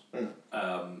Incredibles, and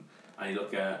you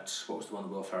look at what was the one that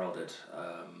Will Ferrell did?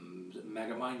 Was it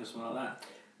Megamind or something like that?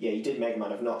 Yeah, he did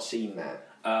Megamind. I've not seen that.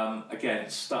 Again,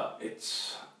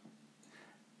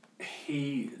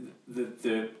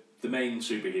 the main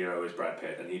superhero is Brad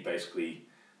Pitt, and he basically.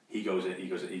 He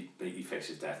fakes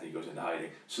his death and he goes into hiding.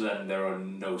 So then there are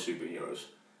no superheroes.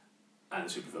 and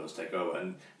the supervillains take over.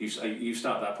 And you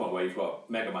start at that point where you've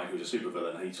got Megamind, who's a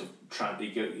supervillain, and he sort of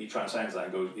he transcends that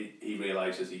and goes. He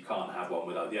realizes he can't have one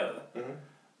without the other.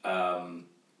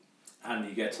 And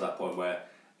you get to that point where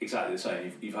exactly the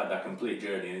same. You've had that complete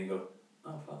journey, and you go,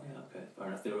 oh fuck yeah, okay, fair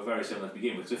enough. They were very similar to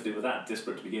begin with. Because if they were that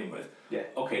disparate to begin with,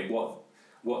 okay,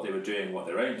 what they were doing, what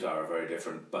their aims are very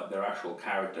different, but their actual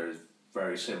character is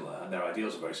very similar, and their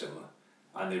ideals are very similar.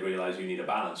 And they realise you need a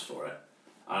balance for it.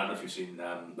 I don't know if you've seen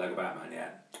Lego Batman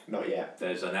yet. Not yet.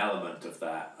 There's an element of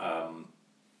that.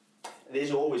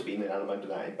 There's always been an element of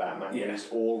that in Batman. Yeah. There's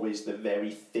always the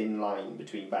very thin line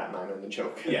between Batman and the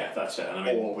Joker. Yeah, that's it. And I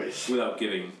mean, always. Without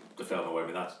giving the film away, I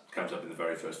mean, that comes up in the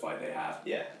very first fight they have.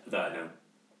 Yeah. That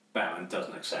Batman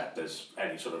doesn't accept there's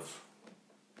any sort of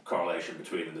correlation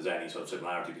between them, there's any sort of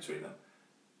similarity between them.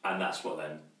 And that's what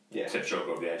then tips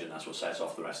Joker over the edge, and that's what sets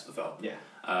off the rest of the film.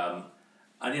 Yeah.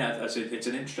 And yeah, it's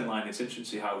an interesting line. It's interesting to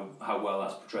see how well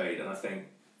that's portrayed, and I think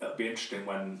it'll be interesting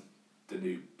when the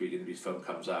new Beauty and the Beast film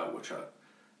comes out, which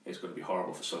is going to be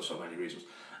horrible for so many reasons.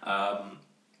 But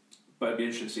it'll be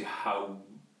interesting to see how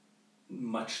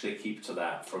much they keep to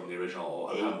that from the original,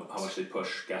 or how much they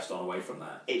push Gaston away from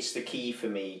that. It's the key for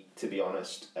me, to be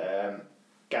honest.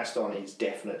 Gaston is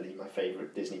definitely my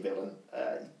favourite Disney villain.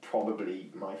 Probably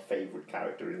my favourite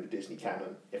character in the Disney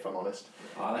canon, if I'm honest.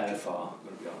 I like Jafar, I'm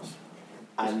going to be honest.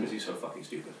 Just because he's so fucking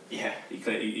stupid. Yeah.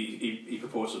 He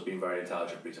purports as being very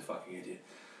intelligent, but he's a fucking idiot.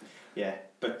 Yeah,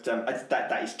 but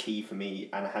that is key for me,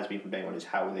 and it has been from day one, is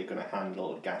how they're going to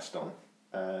handle Gaston.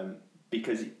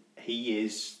 Because he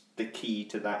is the key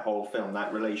to that whole film,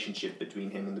 that relationship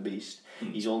between him and the Beast.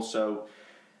 He's also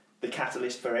the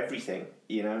catalyst for everything,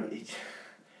 you know.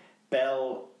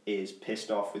 Belle is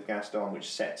pissed off with Gaston, which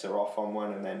sets her off on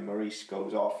one, and then Maurice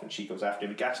goes off and she goes after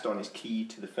him. Gaston is key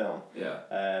to the film.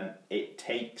 Yeah. It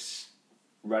takes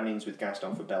run-ins with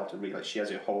Gaston for Belle to realise. She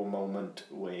has a whole moment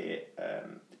where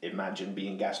imagine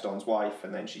being Gaston's wife,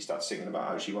 and then she starts singing about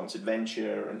how she wants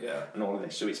adventure and all of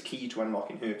this. So it's key to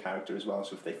unlocking her character as well.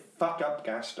 So if they fuck up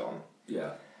Gaston,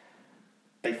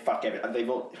 they fuck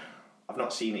everything. I've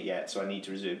not seen it yet, so I need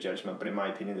to reserve judgment, but in my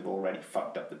opinion they've already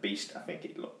fucked up the Beast. I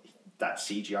think that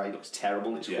CGI looks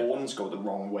terrible. His horns go the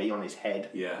wrong way on his head,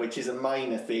 which is a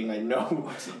minor thing, I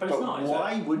know. But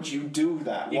why would you do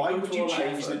that? Why would you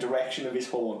change the direction of his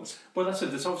horns? Well, that's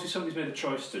it. There's obviously somebody's made a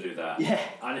choice to do that. Yeah.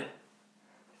 And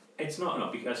it's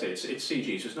not because it's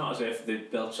CG, so it's not as if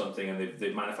they've built something and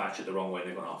they've manufactured the wrong way and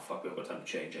they've gone, oh fuck, we've got time to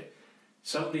change it.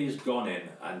 Somebody's gone in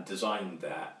and designed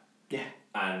that. Yeah.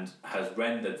 And has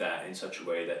rendered that in such a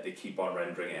way that they keep on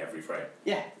rendering it every frame.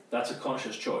 Yeah. That's a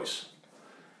conscious choice.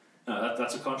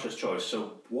 That's a conscious choice.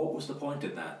 So what was the point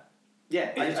in that?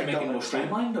 Yeah, is it to make it more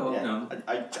streamlined, or no?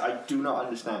 I do not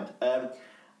understand.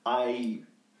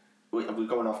 We're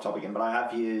going off topic again, but I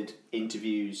have heard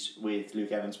interviews with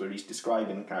Luke Evans where he's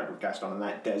describing the character of Gaston, and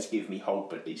that does give me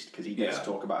hope, at least, because he does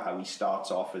talk about how he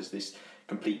starts off as this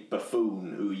complete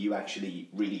buffoon who you actually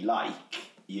really like.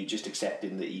 You're just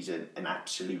accepting that he's an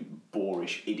absolute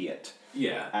boorish idiot.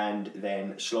 Yeah. And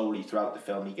then slowly throughout the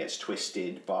film he gets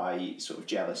twisted by sort of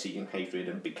jealousy and hatred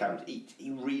and becomes... He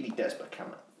really does become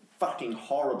a fucking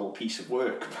horrible piece of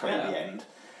work by the end.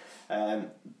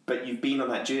 But you've been on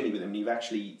that journey with him and you've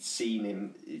actually seen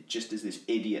him just as this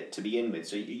idiot to begin with.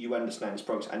 So you understand his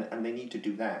progress. And they need to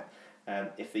do that.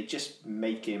 If they just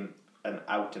make him an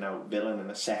out-and-out villain and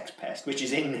a sex pest, which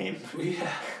is in him...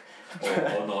 Yeah.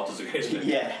 or not, as a case may be.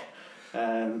 Yeah.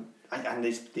 And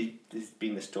there's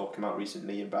been this talk come out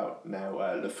recently about now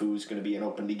LeFou's going to be an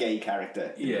openly gay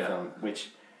character in the film,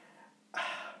 which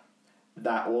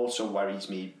that also worries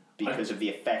me because of the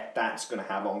effect that's going to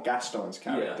have on Gaston's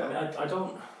character. Yeah, I mean, I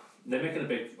don't... They're making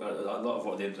a lot of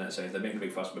what the internet's saying is they're making a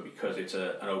big fuss about because it's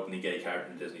an openly gay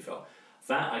character in a Disney film.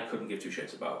 That I couldn't give two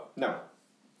shits about. No.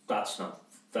 That's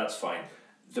fine.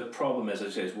 The problem is,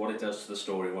 as I say, is what it does to the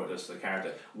story, what it does to the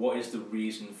character. What is the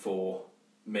reason for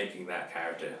making that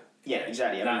character? Yeah,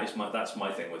 exactly. That's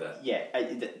my thing with it. Yeah,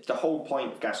 the whole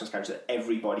point of Gaston's character is that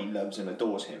everybody loves and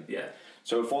adores him. Yeah.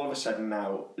 So if all of a sudden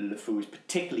now LeFou is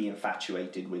particularly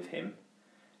infatuated with him,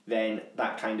 then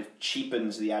that kind of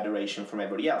cheapens the adoration from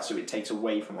everybody else, so it takes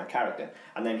away from that character.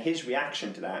 And then his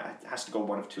reaction to that has to go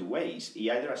one of two ways. He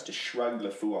either has to shrug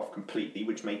LeFou off completely,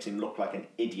 which makes him look like an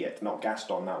idiot, not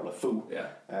Gaston, now LeFou. Yeah.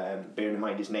 Bearing in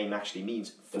mind his name actually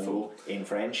means fool in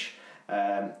French,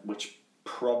 which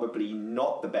probably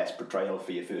not the best portrayal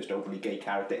for your first openly gay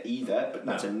character either, but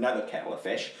that's another kettle of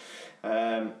fish.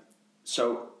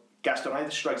 So Gaston either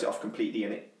shrugs it off completely,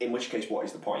 and in which case, what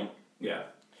is the point? Yeah.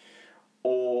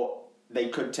 Or they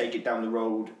could take it down the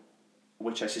road,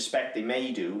 which I suspect they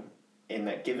may do, in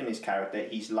that given his character,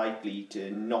 he's likely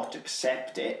to not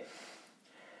accept it,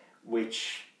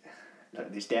 which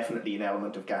there's definitely an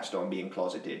element of Gaston being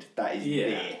closeted. That is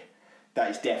there.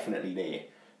 That is definitely there.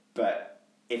 But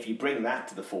if you bring that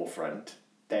to the forefront,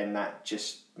 then that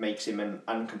just makes him an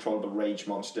uncontrollable rage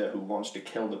monster who wants to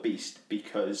kill the Beast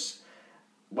because,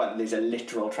 well, there's a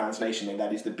literal translation and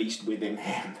that is the Beast within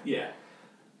him. Yeah.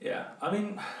 I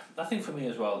mean, I think for me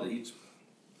as well,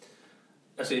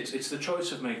 it's the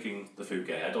choice of making LeFou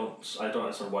gay. I don't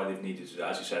understand why they've needed to do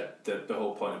that. As you said, the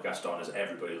whole point of Gaston is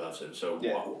everybody loves him.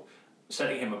 So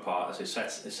setting him apart, it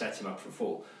sets him up for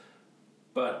fall.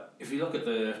 But if you look at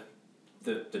the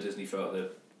Disney film,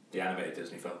 the animated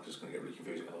Disney film, because it's going to get really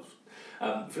confusing.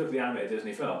 If you look at the animated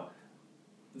Disney film,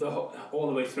 all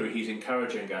the way through, he's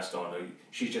encouraging Gaston.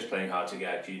 She's just playing hard to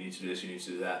get. You need to do this. You need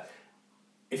to do that.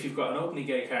 If you've got an openly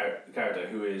gay character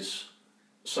who is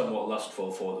somewhat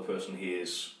lustful for the person he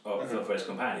is, or for his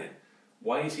companion,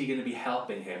 why is he going to be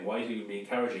helping him? Why is he going to be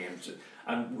encouraging him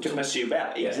to pursue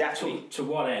Belle? Exactly. To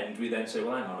what end? We then say,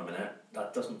 well, hang on a minute,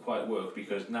 that doesn't quite work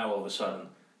because now all of a sudden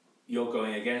you're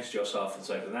going against yourself for the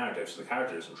sake of the narrative, so the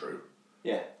character isn't true.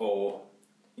 Yeah. Or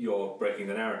you're breaking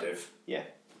the narrative. Yeah.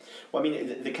 Well, I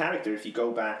mean, the character, if you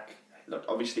go back, look,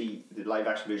 obviously the live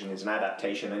action version is an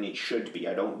adaptation and it should be.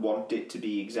 I don't want it to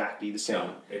be exactly the same.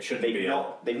 No, it shouldn't be.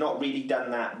 They've not really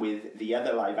done that with the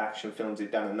other live action films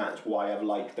they've done, and that's why I've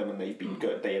liked them and they've been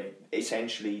good. They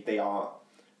are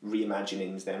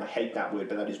reimaginings then. I hate that word,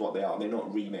 but that is what they are. They're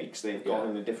not remakes. They've gone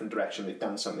in a different direction. They've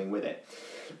done something with it.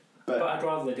 But I'd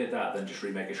rather they did that than just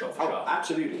remake it shot for shot.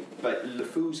 Absolutely. But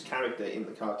LeFou's character in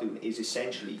the cartoon is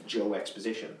essentially Joe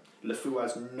Exposition. LeFou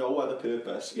has no other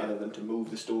purpose other than to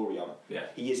move the story on. Yeah.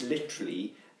 He is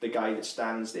literally the guy that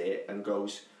stands there and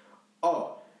goes,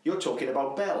 "Oh, you're talking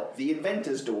about Belle, the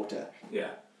inventor's daughter."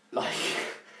 Yeah. Like,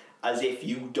 as if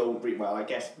you don't... Well, I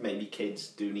guess maybe kids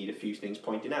do need a few things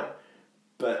pointing out.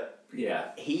 But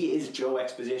he is Joe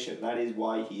Exposition. That is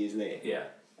why he is there. Yeah.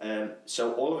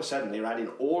 So all of a sudden they're adding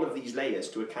all of these layers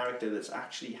to a character that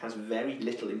actually has very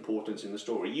little importance in the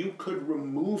story. You could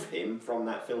remove him from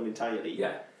that film entirely.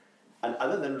 Yeah. And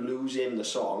other than losing the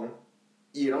song,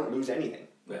 you don't lose anything.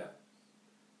 Yeah.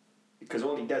 Because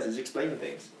all he does is explain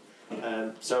things.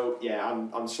 So yeah,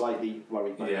 I'm slightly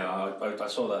worried by that. I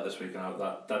saw that this week and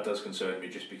that does concern me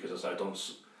just because I don't...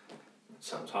 It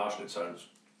sounds harsh and it sounds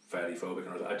fairly phobic,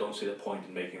 and I don't see the point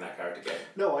in making that character gay.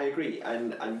 No, I agree,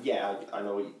 and yeah, I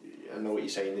know what you're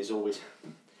saying. There's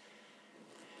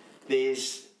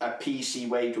a PC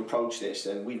way to approach this,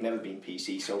 and we've never been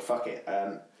PC, so fuck it.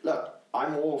 Look,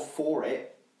 I'm all for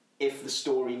it if the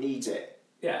story needs it.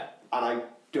 Yeah. And I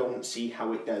don't see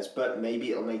how it does, but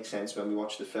maybe it'll make sense when we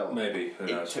watch the film. Maybe, who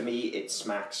knows? To me, it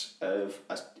smacks of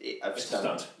stunt. A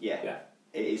stunt. Yeah,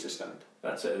 it is a stunt.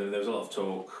 That's it. There was a lot of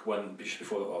talk when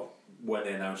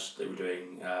they announced they were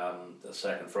doing the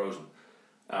second Frozen.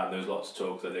 There was lots of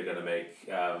talk that they're going to make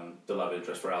the love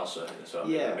interest for Elsa, so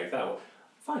they're going to make that one.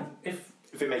 Fine, if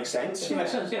it makes sense. If it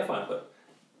makes sense, yeah, fine. But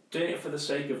doing it for the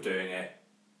sake of doing it,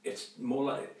 it's more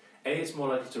like it's more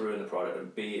likely to ruin the product,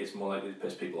 and B, it's more likely to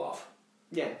piss people off.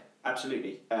 Yeah,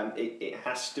 absolutely. It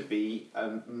has to be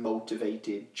a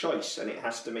motivated choice, and it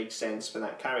has to make sense for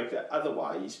that character.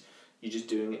 Otherwise, you're just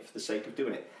doing it for the sake of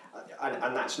doing it.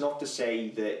 And that's not to say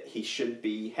that he should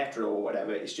be hetero or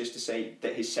whatever, it's just to say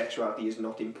that his sexuality is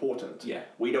not important. Yeah.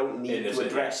 We don't need to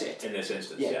address it. In this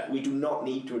instance, yeah. We do not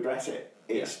need to address it.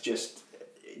 It's just,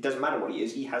 it doesn't matter what he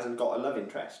is, he hasn't got a love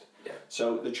interest. Yeah.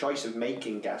 So the choice of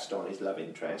making Gaston his love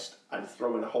interest and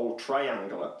throwing a whole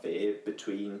triangle up there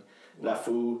between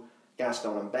LeFou,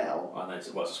 Gaston and Belle. And then it's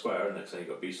a square, and next thing you've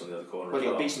got Beast on the other corner. Well,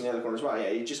 you've got Beast on the other corner as well, yeah.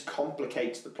 It just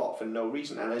complicates the plot for no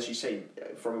reason. And as you say,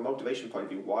 from a motivation point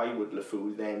of view, why would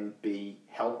LeFou then be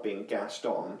helping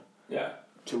Gaston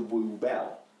to woo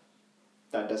Belle?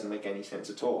 That doesn't make any sense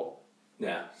at all.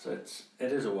 Yeah, so it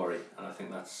is a worry, and I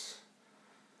think that's...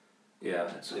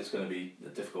 Yeah, it's going to be a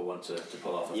difficult one to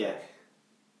pull off, I think.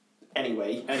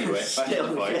 Anyway, back to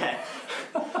the fight. Yeah.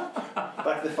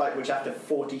 Back to the fight, which after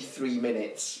 43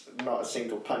 minutes, not a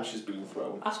single punch has been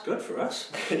thrown. That's good for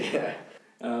us. Yeah.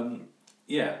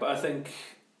 But I think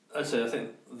those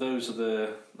are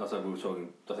the... Not that we were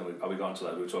talking... Are we gone to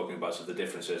that? We were talking about sort of the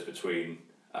differences between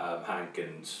Hank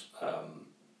and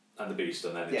the Beast,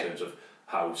 and then in terms of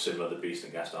how similar the Beast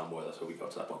and Gaston were. That's how we got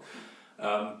to that point.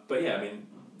 But yeah, I mean,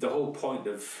 the whole point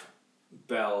of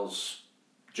Belle's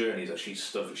journey is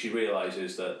that she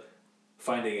realises that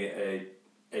finding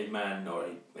a man or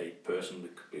a person,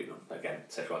 again,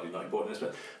 sexuality is not important in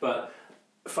this, but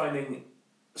finding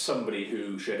somebody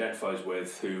who she identifies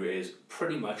with, who is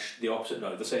pretty much the opposite,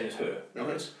 no, the same as her.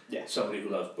 Yeah. Somebody who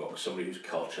loves books, somebody who's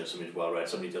cultured, somebody who's well read,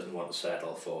 somebody who doesn't want to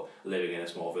settle for living in a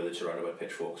small village surrounded by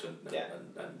pitchforks and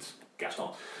Gaston.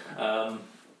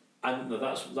 And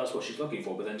that's what she's looking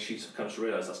for, but then she comes to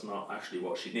realise that's not actually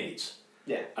what she needs.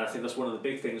 Yeah. And I think that's one of the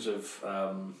big things of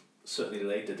certainly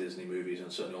later Disney movies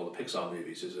and certainly all the Pixar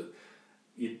movies is that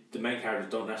the main characters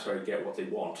don't necessarily get what they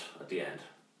want at the end.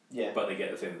 Yeah. But they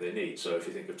get the thing that they need. So if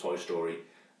you think of Toy Story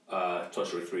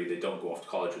 3, they don't go off to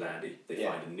college with Andy. They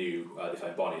find a new, they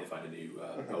find Bonnie, they find a new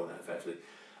owner, effectively.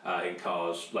 In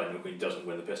Cars, Lightning McQueen doesn't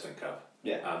win the Piston Cup.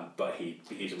 Yeah. But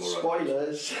he's a more...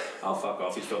 Spoilers! Oh, fuck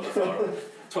off, he's filmed it far.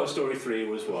 Toy Story 3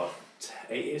 was, what,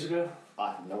 8 years ago?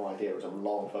 I have no idea, it was a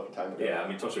long fucking time ago. Yeah, I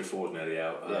mean, Toy Story 4 is nearly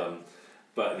out. Yeah.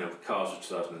 But, Cars was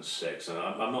 2006, and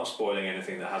I'm not spoiling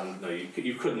anything that hasn't... No,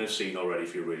 you couldn't have seen already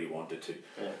if you really wanted to.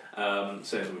 Yeah.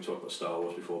 Same as when we talked about Star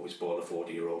Wars before, we spoiled a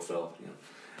 40-year-old film.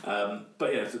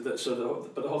 But yeah, but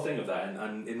the whole thing of that,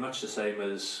 and in much the same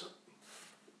as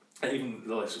even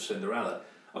the likes of Cinderella.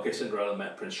 Okay, Cinderella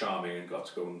met Prince Charming and got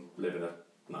to go and live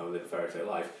a fairy tale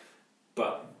life,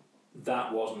 but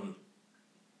that wasn't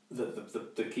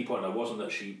the key point. That wasn't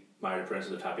that she married a prince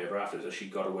and lived happy ever after. It was that she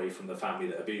got away from the family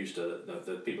that abused her,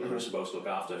 the people who were supposed to look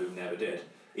after her, who never did,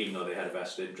 even though they had a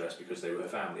vested interest because they were her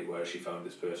family. Whereas she found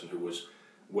this person who was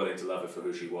willing to love her for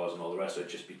who she was and all the rest of it,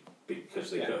 just because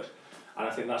they could. And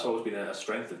I think that's always been a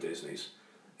strength of Disney's,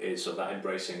 is sort of that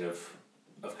embracing of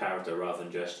character rather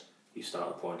than just you start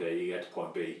at point A, you get to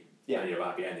point B, and you have a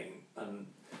happy ending. And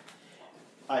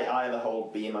I have a whole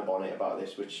bee in my bonnet about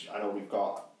this, which I know we've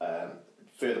got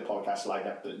further podcasts lined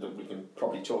up that we can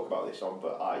probably talk about this on,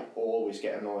 but I always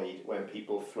get annoyed when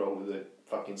people throw the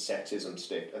fucking sexism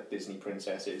stick at Disney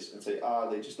princesses and say,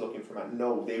 they're just looking for a man.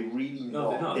 No, they're really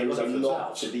not. They're not. There's a lot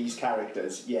themselves. to these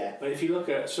characters, But if you look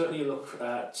at,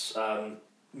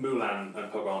 Mulan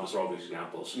and Pocahontas are obvious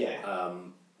examples.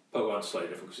 Pocahontas is slightly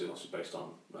different because it's also based on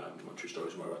true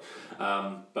stories and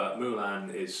whatever. But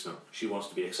Mulan is, she wants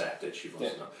to be accepted. She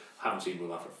wants to, haven't seen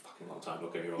Mulan for a fucking long time,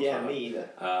 don't get me wrong. Yeah, me either.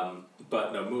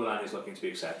 But no, Mulan is looking to be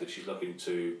accepted. She's looking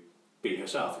to be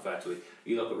herself, effectively.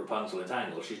 You look at Rapunzel in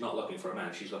Tangled, she's not looking for a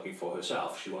man, she's looking for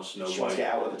herself. She wants to know why... She wants to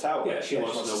get out of the tower. Yeah, she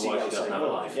wants to know why she doesn't have a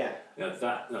life. Yeah.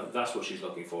 That's what she's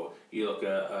looking for. You look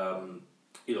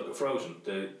at Frozen,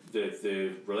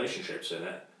 the relationships in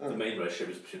it, the main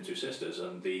relationship is between two sisters,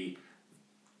 and the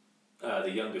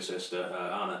younger sister,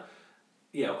 Anna,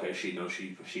 she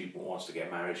wants to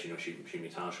get married, she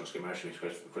meets Anna, she wants to get married, she meets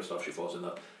Kristoff, she falls in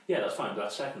love. Yeah, that's fine, but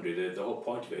that's secondary. The whole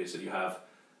point of it is that you have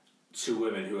two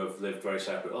women who have lived very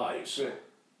separate lives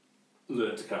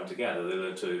learn to come together, they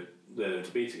learn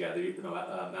to be together.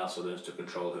 Elsa learns to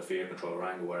control her fear, control her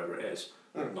anger, whatever it is,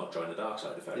 not join the dark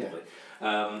side, effectively.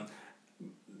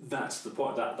 That's the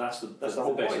point. That's the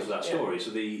basis of that story.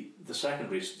 So the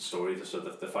secondary story,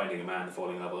 the finding a man, the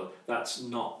falling in love, that's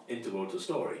not integral to the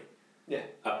story. Yeah.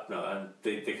 And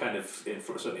they kind of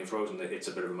certainly in Frozen, it's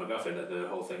a bit of a MacGuffin, that the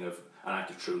whole thing of an act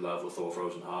of true love will thaw a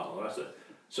frozen heart and all the rest of it.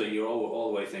 So you're all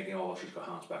the way thinking, she's got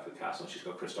Hans back at the castle, she's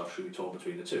got Kristoff, she'll be torn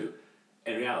between the two.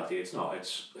 In reality, it's not.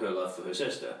 It's her love for her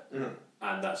sister,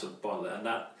 and that's a bond, and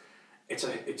that. It's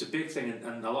a big thing,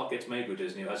 and a lot gets made with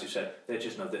Disney. As you said, they're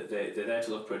just they're there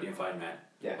to look pretty and find men.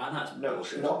 Yeah, and that's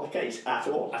bullshit. Not the case at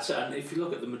all. That's it. And if you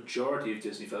look at the majority of the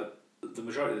Disney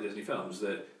films,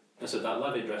 that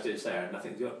love interest is there, and I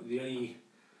think the only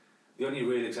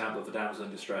real example of a damsel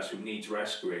in distress who needs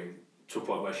rescuing to a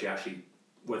point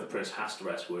where the prince has to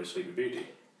rescue her is Sleeping Beauty.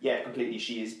 Yeah, completely.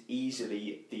 She is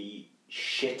easily the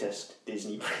shittest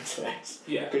Disney princess.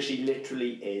 Yeah. Because she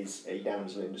literally is a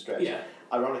damsel in distress. Yeah.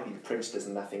 Ironically, the prince does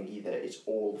nothing either. It's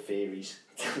all the fairies.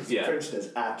 The prince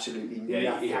does absolutely nothing.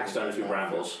 Yeah, he hacks down a few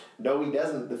brambles. No, he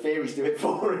doesn't. The fairies do it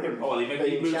for him. Oh, he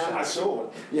moves the sword.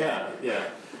 Yeah.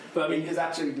 But I mean, he does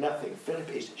absolutely nothing. Philip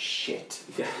is shit.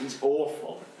 Yeah. He's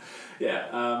awful.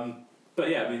 Yeah. But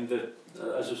yeah, I mean,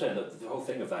 as I was saying, the whole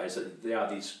thing of that is that they are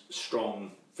these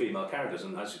strong female characters,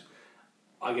 and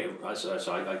I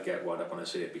get wound up when I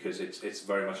see it, because it's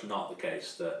very much not the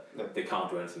case that they can't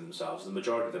do anything themselves. The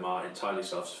majority of them are entirely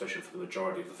self-sufficient for the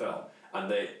majority of the film, and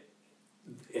they,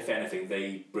 if anything,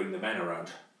 they bring the men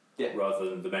around rather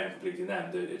than the men completing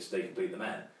them. They complete the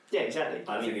men. Yeah, exactly.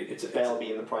 I think it's Belle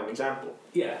being the prime example.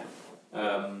 Yeah.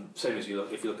 Same as if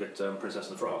you look at Princess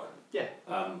and the Frog. Yeah.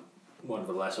 One of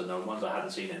the lesser known ones. I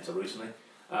hadn't seen it until recently.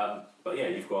 But yeah,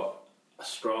 you've got a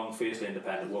strong, fiercely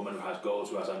independent woman who has goals,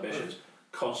 who has ambitions,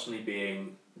 constantly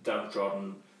being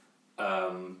downtrodden,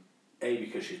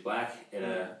 because she's black in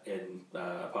a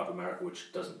part of America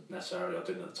which doesn't necessarily, or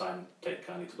didn't at the time, take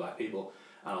kindly to black people,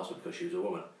 and also because she was a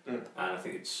woman. And I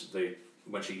think it's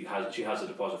when she has a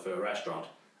deposit for a restaurant,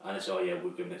 and it's we're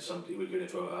giving it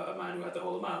to a man who had the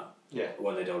whole amount. Yeah.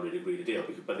 When they'd already agreed a deal,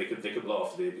 but they could blow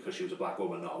off the deal because she was a black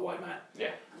woman, not a white man.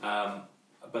 Yeah.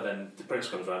 But then the prince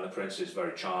comes around. The prince is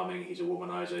very charming. He's a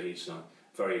womanizer. He's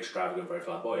very extravagant, very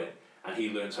flamboyant, and he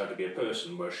learns how to be a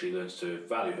person, where she learns to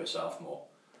value herself more.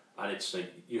 And it's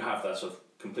like you have that sort of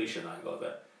completion angle of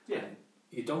it. Yeah. And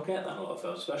you don't get that in a lot of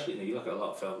films, especially you look at a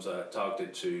lot of films that are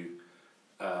targeted to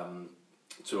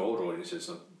older audiences,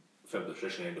 and films that are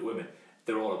traditionally aimed at women.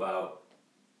 They're all about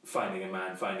finding a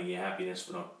man, finding your happiness,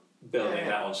 for not building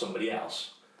that on somebody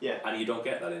else. Yeah. And you don't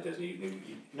get that in Disney.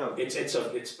 No.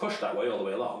 It's pushed that way all the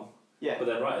way along. Yeah. But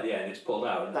then right at the end, it's pulled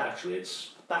out, and actually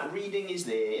it's... That reading is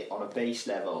there on a base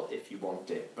level if you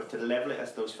want it, but to level it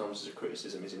as those films as a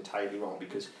criticism is entirely wrong,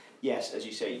 because yes, as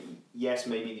you say, yes,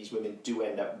 maybe these women do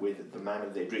end up with the man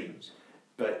of their dreams,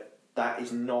 but that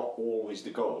is not always the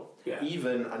goal. Yeah.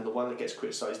 Even, and the one that gets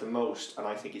criticised the most, and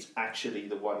I think it's actually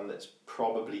the one that's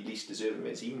probably least deserving of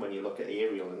it, is even when you look at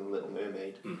Ariel in The Little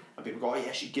Mermaid, and people go, oh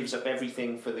yeah, she gives up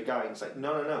everything for the guy, and it's like,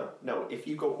 no, if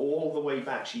you go all the way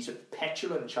back, she's a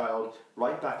petulant child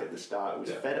right back at the start, who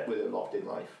was fed up with her lot in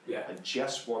life, and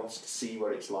just wants to see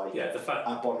what it's like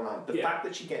up on land. The fact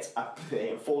that she gets up there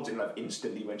and falls in love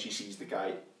instantly when she sees the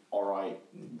guy, alright,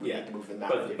 we need to move the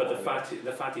narrative. But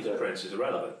the fact he's a prince is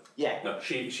irrelevant. Yeah. No,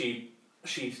 she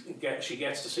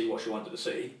gets to see what she wanted to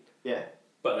see. Yeah.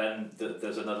 But then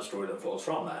there's another story that falls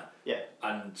from that. Yeah.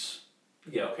 And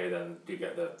then you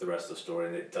get the rest of the story,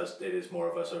 and it is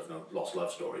more of a sort of lost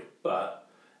love story. But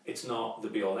it's not the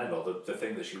be all and end all. The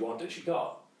thing that she wanted, she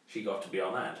got. She got to be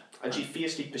on land. And she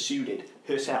fiercely pursued it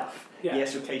herself. Yeah.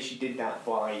 Yes, okay, she did that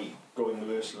by going with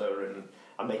Ursula and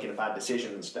making a bad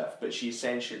decision and stuff, but she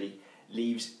essentially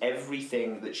leaves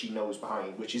everything that she knows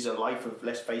behind, which is a life of,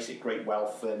 let's face it, great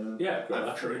wealth and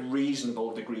a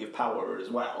reasonable degree of power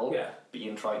as well,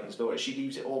 being Triton's daughter. She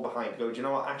leaves it all behind to go, do you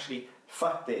know what, actually,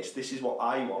 fuck this is what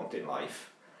I want in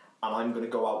life, and I'm going to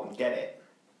go out and get it.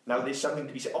 Now, there's something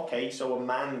to be said, okay, so a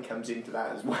man comes into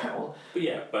that as well.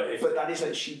 But that is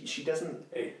like, she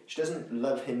doesn't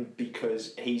love him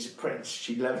because he's a prince,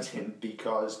 she loves him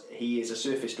because he is a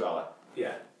surface dweller.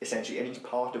 Yeah. Essentially, and he's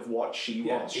part of what she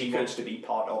wants. She wants to be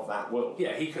part of that world.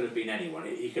 Yeah, he could have been anyone.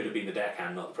 He could have been the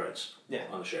deckhand, not the prince. Yeah.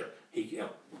 On the ship. It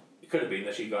could have been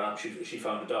that she'd gone up, she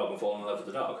found a dog and fallen in love with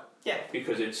the dog. Yeah.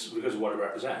 Because of what it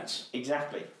represents.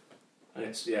 Exactly. And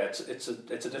it's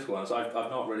a difficult one. So I've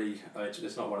not really.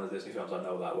 It's not one of the Disney films I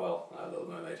know that well. Little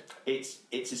Mermaid. It's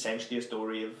essentially a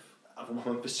story of a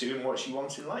woman pursuing what she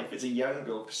wants in life. It's a young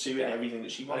girl pursuing everything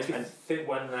that she wants. And I think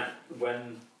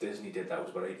when Disney did that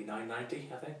was about 89, 90,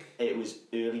 I think. It was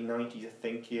early 90s, I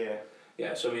think. Yeah.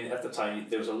 Yeah. So I mean, at the time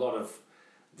there was a lot of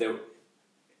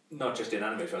not just in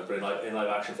anime films, but in live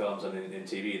action films and in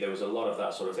TV, there was a lot of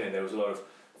that sort of thing. There was a lot of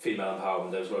female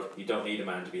empowerment. There was a lot of, you don't need a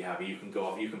man to be happy. You can go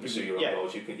off. You can pursue your own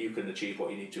goals. You can achieve what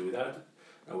you need to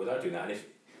without doing that. And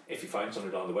if you find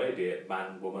something along the way, be it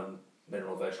man, woman,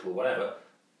 mineral, vegetable, whatever,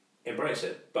 embrace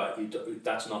it. But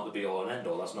that's not the be all and end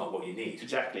all. That's not what you need.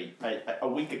 Exactly. A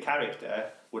weaker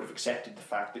character would have accepted the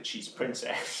fact that she's a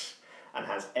princess and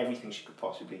has everything she could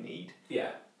possibly need.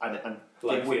 Yeah. And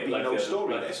there would be no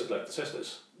story there. Like the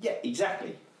sisters. Yeah,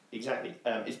 exactly. It's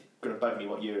going to bug me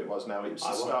what year it was now. It was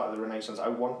the start of the Renaissance. I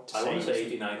want to say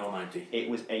 89 or 90. It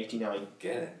was 89.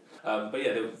 Get it. But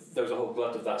yeah, there was a whole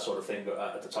glut of that sort of thing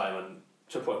at the time, and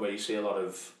to a point where you see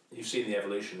you've seen the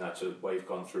evolution that's where you've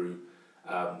gone through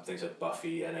things like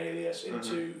Buffy and Alias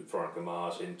into Veronica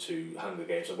Mars, into Hunger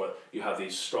Games, and what you have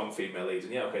these strong female leads,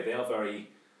 and they're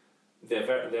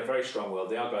very strong-willed.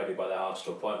 They are guided by their hearts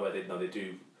to a point where they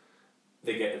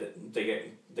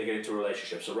get into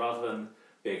relationships. So rather than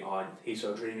being, he's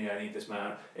so dreamy, I need this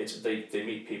man, they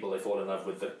meet people, they fall in love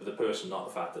with the person, not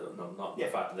the fact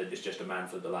that it's just a man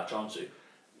for them to latch onto.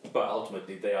 But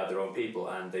ultimately, they are their own people,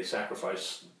 and they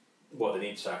sacrifice what they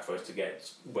need to sacrifice to get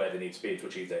where they need to be to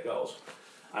achieve their goals.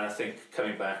 And I think,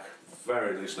 coming back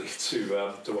very loosely to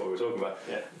what we were talking about,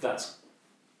 that's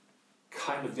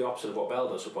kind of the opposite of what Belle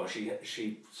does. For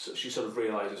she sort of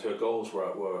realises her goals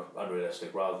were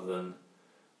unrealistic, rather than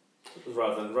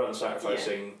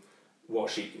sacrificing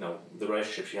what the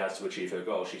relationship she has to achieve her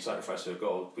goal. She sacrifices her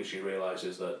goal because she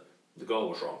realises that the goal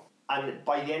was wrong. And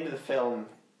by the end of the film,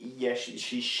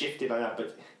 she's shifted like that,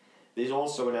 but there's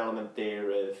also an element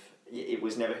there of it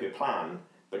was never her plan,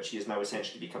 but she has now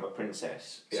essentially become a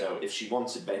princess. Yeah. So if she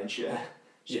wants adventure,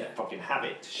 she can fucking have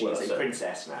it. She's a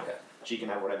princess now. Yeah. She can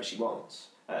have whatever she wants.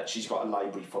 She's got a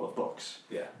library full of books,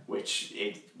 which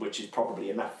is probably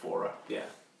enough for her. Yeah.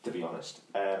 To be honest,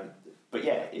 but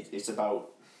yeah, it's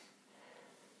about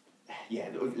Yeah,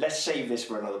 let's save this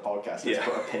for another podcast. Let's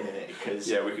put a pin in it because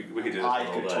we could do this. I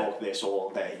could talk this all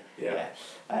day. Yeah.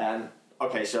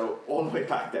 Okay, so all the way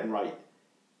back then, right?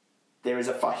 There is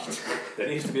a fight. There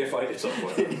needs to be a fight at some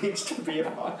point. There needs to be a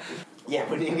fight. Yeah,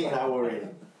 we're nearly an hour in,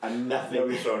 and nothing.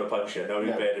 Nobody's throwing a punch yet.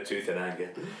 Nobody's bared a tooth in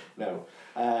anger. No.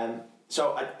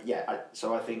 So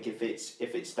I think if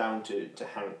it's down to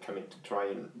Hank coming to try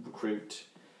and recruit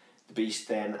the Beast,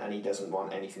 then, and he doesn't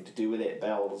want anything to do with it,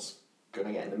 Bell's going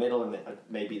to get in the middle, and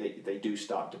maybe they do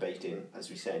start debating,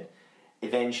 as we said.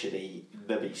 Eventually,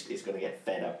 the Beast is going to get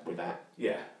fed up with that,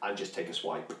 and just take a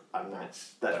swipe, and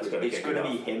it's going to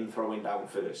be him throwing down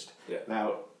first. Yeah.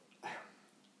 Now,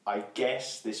 I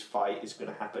guess this fight is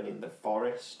going to happen in the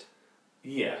forest.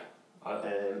 Yeah,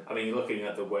 I mean, looking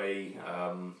at the way,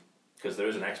 because there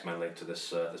is an X-Men link to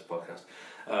this podcast.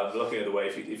 Looking at the way,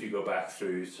 if you go back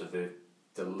through to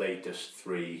the latest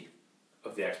 3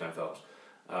 of the X-Men films,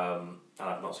 and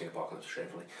I've not seen Apocalypse,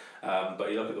 shamefully,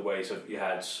 but you look at the way, so you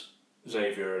had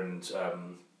Xavier and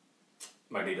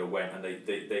Magneto went, and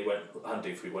they went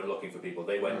hunting for people, went looking for people.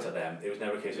 They went to them. It was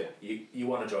never a case of you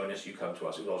want to join us, you come to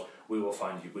us. It was, we will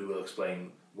find you, we will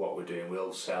explain what we're doing,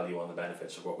 we'll sell you on the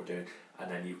benefits of what we're doing, and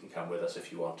then you can come with us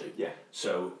if you want to. Yeah.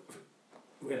 So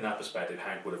in that perspective,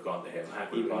 Hank would have gone to him.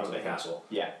 Hank would have gone to the castle.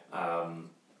 Yeah.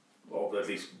 Or at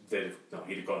least he'd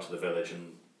have gone to the village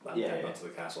and then gone to the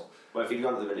castle. Well, if he'd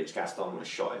gone to the village, Gaston would have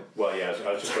shot him. Well, yeah,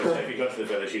 I was just going to say, if he'd gone to the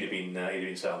village, he'd have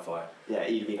been set on fire. Yeah,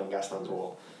 he'd have been on Gaston's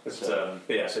wall. But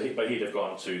he'd have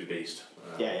gone to the Beast.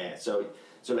 So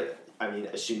like, I mean,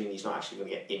 assuming he's not actually going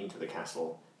to get into the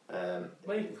castle.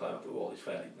 Well, he can climb up the wall. He's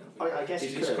fairly. I guess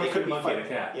he's they could be fighting a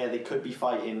cat. Yeah, they could be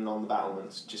fighting on the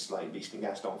battlements, just like Beast and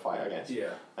Gaston fight, I guess.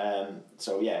 Yeah.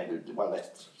 Well,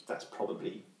 that's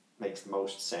probably makes the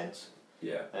most sense.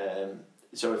 Yeah.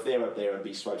 So if they're up there and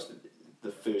Beast swipes,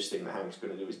 the first thing that Hank's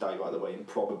going to do is dive out of the way and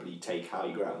probably take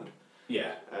high ground.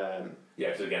 Yeah.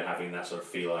 Because again, having that sort of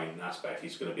feline aspect,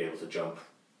 he's going to be able to jump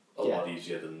a lot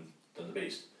easier than the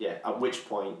Beast. Yeah. At which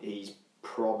point he's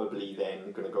probably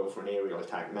then going to go for an aerial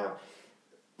attack. Now,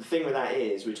 the thing with that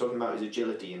is, we're talking about his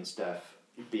agility and stuff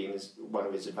being one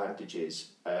of his advantages.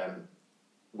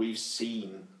 We've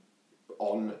seen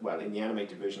in the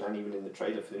animated version and even in the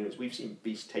trailer for the news, we've seen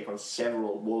Beast take on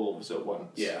several wolves at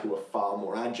once who are far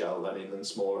more agile than him and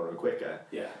smaller and quicker.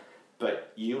 Yeah.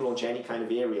 But you launch any kind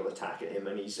of aerial attack at him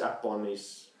and he's up on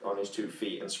his 2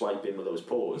 feet and swiping with those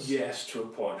paws. Yes, to a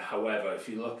point. However, if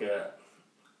you look at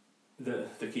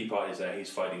the key part is that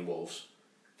he's fighting wolves.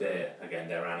 They're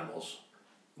animals.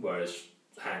 Whereas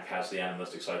Hank has the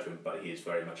animalistic side to him, but he is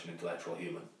very much an intellectual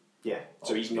human. Yeah,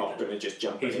 so he's not going to just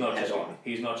jump in head on.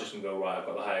 He's not just going to go, right, I've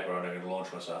got the higher ground, I'm going to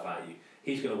launch myself at you.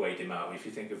 He's going to wait him out. If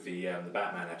you think of the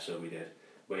Batman episode we did,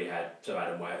 where you had sort of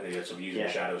Adam West, they were sort of using the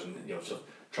shadows and sort of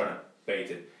trying to bait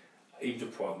it, even to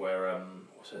the point where,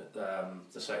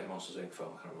 the second Monsters Inc. film,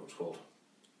 I can't remember what it's called.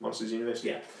 Monsters University?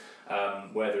 Yeah.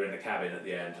 Where they're in the cabin at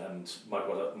the end and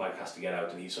Mike has to get out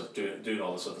and he's sort of doing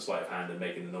all the sort of sleight of hand and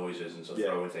making the noises and sort of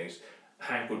throwing things.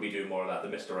 Hank would be doing more of that, the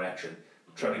misdirection.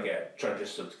 Trying to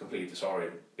just sort of completely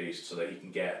disorient Beast so that he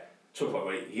can get to a point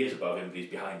where he is above him but he's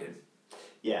behind him.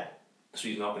 Yeah. So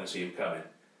he's not going to see him coming.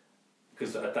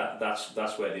 Because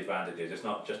that's where the advantage is. It's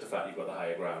not just the fact you've got the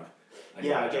higher ground. I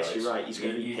guess you're right. He's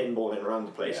going to be pinballing around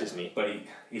the place, isn't he? But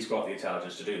he's got the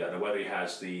intelligence to do that. Now whether he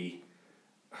has the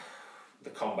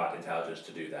combat intelligence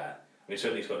to do that, I mean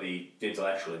certainly he's got the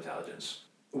intellectual intelligence.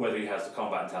 Whether he has the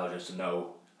combat intelligence to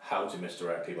know how to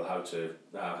misdirect people, how to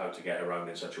get around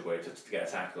in such a way to get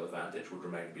a tactical advantage would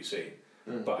remain to be seen.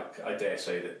 But I dare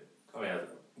say that, I mean,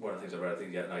 one of the things I read, I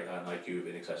think he had an IQ of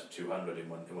in excess of 200 in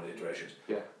one of the iterations.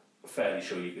 Yeah. Fairly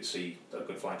sure you could see a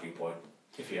good flanking point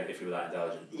if you were that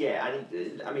intelligent. Yeah,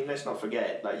 and I mean, let's not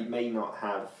forget, like, you may not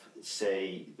have,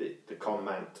 say, the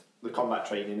combat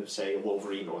training of, say, a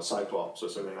Wolverine or a Cyclops or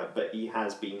something like that, but he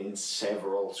has been in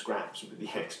several scraps with the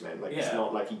X-Men. Like, it's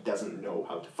not like he doesn't know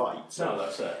how to fight. So no,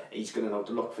 that's it. He's going to know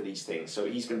to look for these things. So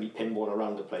he's going to be pinballing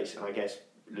around the place, and I guess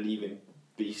leaving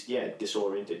Beast,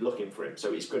 disoriented, looking for him.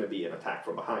 So it's going to be an attack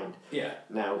from behind. Yeah.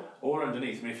 Now, or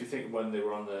underneath. I mean, if you think when they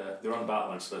were on the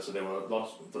battlements, so there were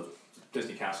lots of the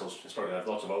Disney castles historically have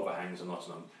lots of overhangs and lots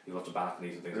of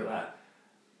balconies and things like that.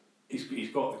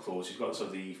 He's got the claws. He's got sort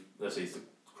of the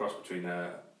cross between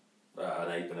an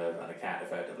ape and a cat,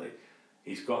 effectively.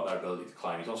 He's got that ability to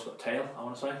climb. He's also got a tail, I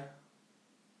want to say.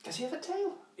 Does he have a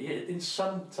tail? Yeah, in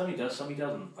some he does, some he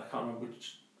doesn't. I can't remember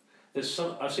which. There's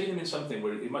some. I've seen him in something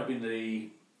where it might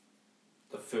be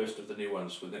the first of the new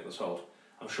ones with Nicholas Hoult.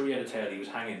 I'm sure he had a tail. He was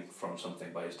hanging from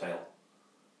something by his tail.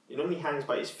 He normally hangs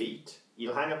by his feet.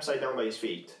 he'll hang upside down by his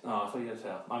feet. Oh, I thought you had a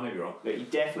tail. I may be wrong. But he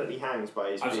definitely hangs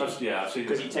by his feet. I've seen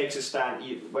because he takes a stand.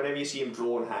 Whenever you see him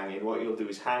drawn hanging, what he'll do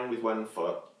is hang with one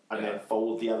foot and then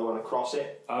fold the other one across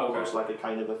it, almost like a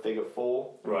kind of a figure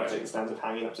four. Right. Take the stance of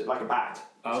hanging upside, like a bat,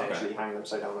 essentially hanging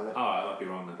upside down on it. Oh, I might be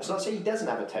wrong then. That's not to say he doesn't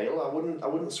have a tail. I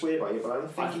wouldn't swear by it, but I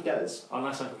don't think he does.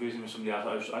 Unless I'm confusing with somebody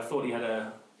else. I thought he had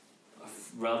a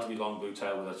relatively long blue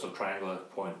tail with a sort of triangular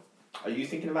point. Are you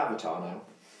thinking of Avatar now?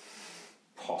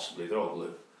 Possibly, they're all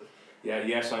blue.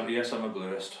 Yes, I'm a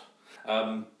bluist.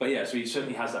 But yeah, so he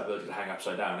certainly has that ability to hang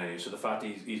upside down anyway. So the fact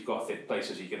he's got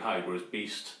places he can hide, whereas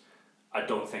Beast, I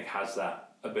don't think has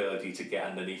that ability to get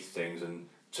underneath things and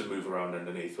to move around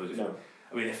underneath. No.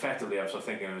 I mean, effectively, I'm sort of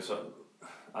thinking,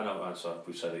 I know,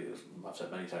 we've said it, I've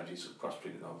said many times, he's a cross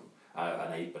between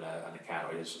an ape and a cat,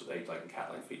 or he has sort of ape-like and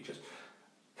cat-like features.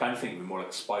 Kind of think of him more like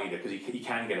a spider, because he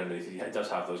can get underneath. He does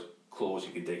have those claws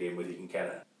you can dig in with. You can get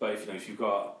it. But if you've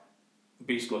got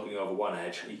Beast looking over one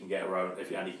edge, he can get around.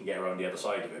 And he can get around the other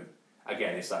side of him.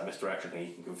 Again, it's that misdirection thing.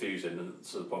 He can confuse him, and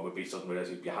to the point where Beast doesn't realise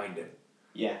he's behind him.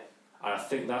 Yeah. And I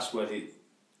think that's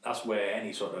where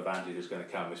any sort of advantage is going to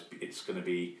come. It's going to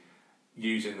be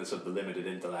using the sort of the limited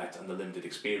intellect and the limited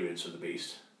experience of the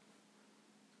Beast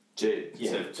to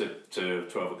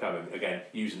overcome him. Again,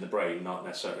 using the brain, not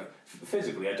necessarily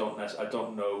physically. I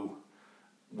don't know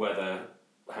whether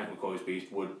Hank McCoy's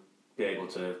Beast would be able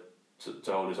to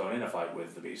hold his own in a fight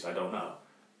with the Beast. I don't know.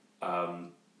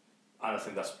 And I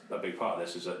think that's a big part of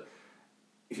this, is that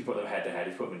if you put them head to head,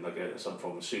 if you put them in like some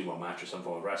form of sumo match or some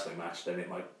form of wrestling match, then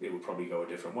it would probably go a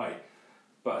different way.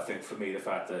 But I think for me, the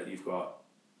fact that you've got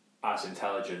as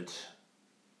intelligent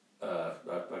a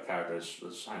character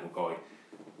as Hank McCoy,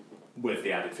 with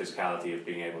the added physicality of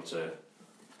being able to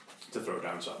throw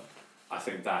down some, I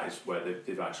think that is where the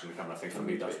advantage going to come. I think for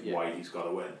me, that's why he's got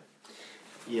to win.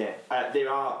 Yeah,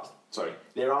 there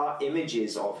are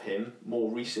images of him more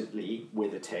recently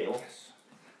with a tail. Yes.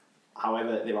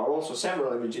 However, there are also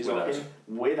several images of him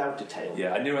without a tail.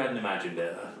 Yeah, I knew I hadn't imagined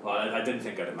it. Well, I didn't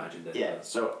think I'd imagined it. Yeah.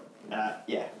 So,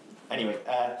 Anyway,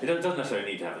 it doesn't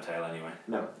necessarily need to have a tail anyway.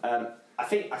 No. I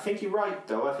think you're right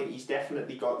though. I think he's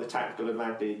definitely got the tactical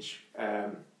advantage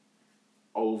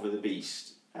over the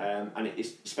Beast, and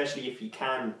especially if he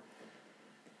can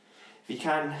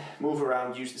move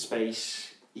around, use the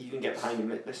space, you can get behind him.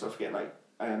 Let's not forget, like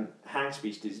Hank's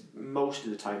Beast is most of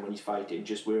the time when he's fighting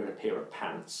just wearing a pair of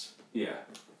pants. Yeah.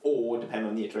 Or depending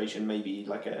on the iteration, maybe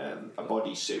like a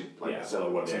bodysuit, like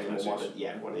one of the X-Men suits.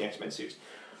 Yeah, one of the X-Men suits.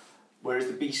 Whereas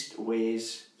the Beast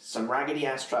wears some raggedy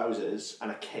ass trousers and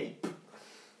a cape.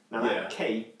 Now that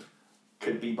cape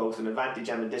could be both an advantage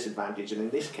and a disadvantage, and in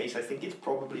this case I think it's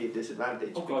probably a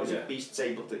disadvantage because if Beast's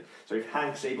able to, so if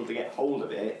Hank's able to get hold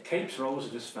of it, capes are always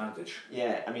a disadvantage.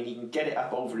 Yeah, I mean he can get it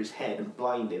up over his head and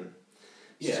blind him.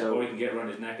 Yeah, or he can get around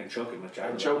his neck and choke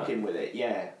him with it.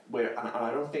 Yeah, and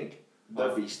I don't think the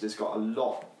Beast has got a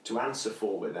lot to answer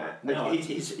for with that. No.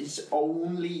 His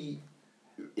only.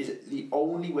 The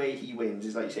only way he wins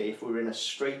is, like you say, if we're in a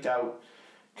straight out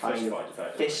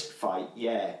fist fight.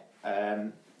 Yeah.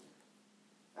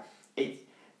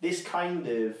 This kind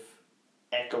of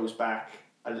echoes back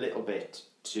a little bit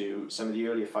to some of the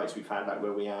earlier fights we've had, like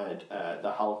where we had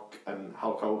the Hulk and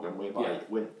Hulk Hogan, whereby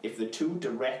if the two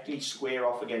directly square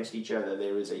off against each other,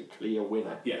 there is a clear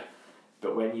winner. Yeah.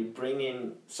 But when you bring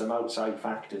in some outside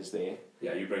factors there.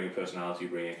 Yeah, you bring in personality,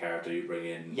 you bring in character, you bring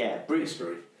in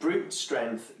history. Brute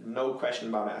strength, no question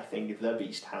about it. I think the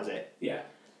Beast has it. Yeah.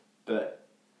 But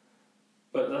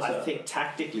I think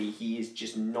tactically he is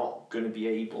just not going to be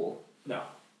able. No.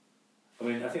 I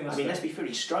mean, let's be fair,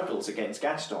 he struggles against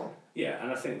Gaston. Yeah,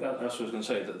 and I think that's what I was going to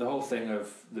say. That the whole thing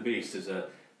of the Beast is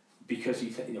because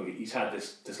he's had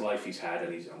this life he's had,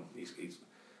 and he's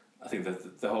I think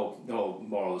that the whole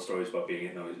moral of the story is about being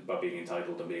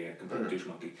entitled and being a complete douche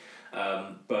monkey.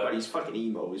 But he's fucking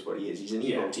emo, is what he is. He's an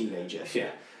emo teenager.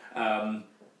 Yeah.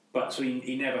 But so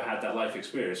he never had that life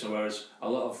experience. So whereas a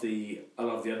lot of the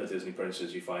other Disney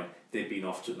princes, you find they've been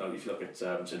off to. If you look at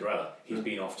Cinderella, he's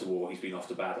been off to war, he's been off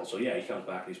to battle. So yeah, he comes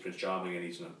back and he's Prince Charming and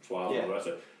he's suave and all the rest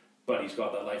of it. But he's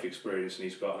got that life experience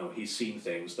and he's seen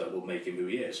things that will make him who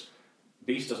he is.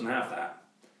 Beast doesn't have that.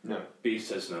 No. Beast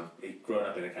says he'd grown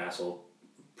up in a castle,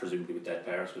 presumably with dead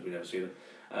parents because we never see them.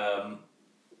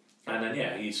 And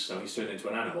then he's turned into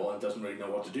an animal and doesn't really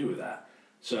know what to do with that.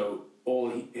 So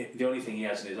the only thing he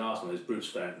has in his arsenal is brute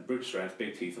strength,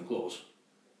 big teeth and claws,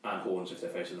 and horns if they're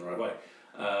facing the right way.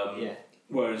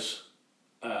 Whereas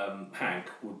Hank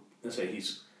would, let's say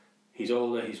he's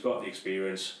older, he's got the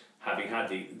experience, having had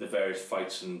the various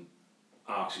fights and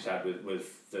arcs he's had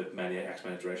with the many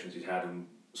X-Men iterations he's had and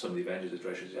some of the Avengers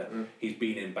iterations he's had. He's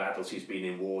been in battles, he's been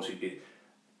in wars,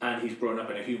 And he's grown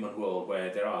up in a human world where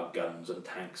there are guns and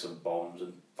tanks and bombs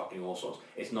and fucking all sorts.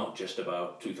 It's not just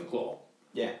about tooth and claw.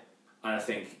 Yeah. And I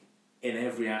think in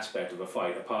every aspect of a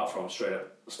fight, apart from straight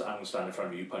up stand in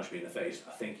front of you, punch me in the face,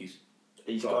 I think he's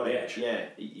got the edge. Yeah,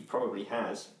 he probably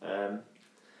has.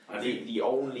 The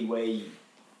only way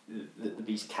that the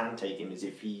Beast can take him is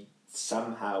if he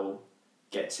somehow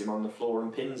gets him on the floor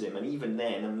and pins him, and even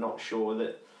then I'm not sure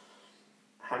that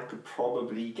Hank could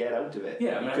probably get out of it.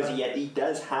 Yeah, because he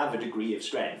does have a degree of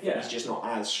strength. Yeah. He's just not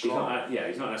as strong.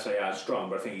 He's not necessarily as strong,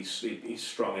 but I think he's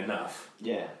strong enough.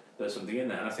 Yeah. There's something in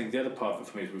there. And I think the other part of it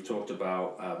for me is we've talked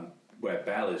about where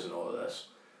Belle is in all of this.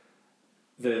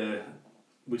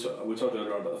 We talked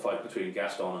earlier on about the fight between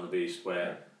Gaston and the Beast,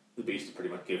 where the Beast had pretty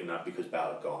much given up because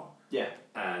Belle had gone. Yeah.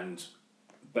 And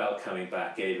Belle coming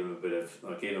back gave him a bit of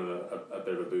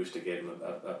a boost, gave him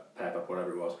a pep up,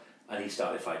 whatever it was, and he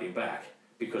started fighting back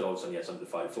because all of a sudden he had something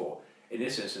to fight for. In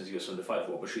this instance, he has something to fight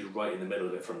for, but she's right in the middle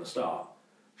of it from the start.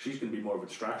 She's going to be more of a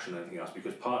distraction than anything else,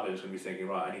 because part of it is going to be thinking,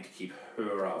 right, I need to keep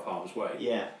her out of harm's way.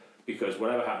 Yeah. Because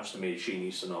whatever happens to me, she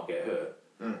needs to not get hurt.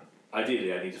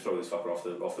 Ideally, I need to throw this fucker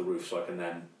off the roof so I can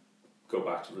then go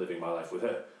back to living my life with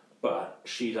her. But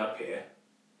she's up here.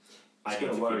 I need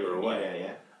to keep her away.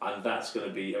 Yeah. And that's going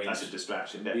to be... I mean, that's a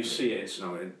distraction, definitely. You see it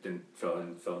in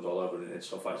films all over, and in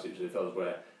some fights, in films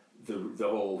where the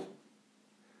whole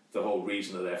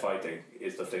reason that they're fighting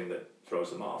is the thing that throws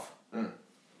them off.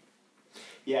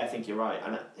 Yeah, I think you're right.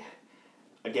 And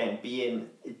again, being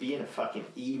a fucking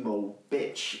emo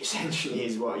bitch essentially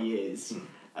is what he is.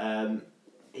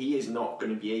 He is not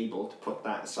going to be able to put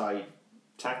that aside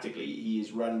tactically. He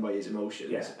is run by his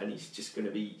emotions, and he's just going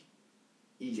to be.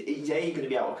 He's going to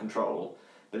be out of control,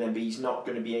 but then he's not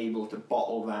going to be able to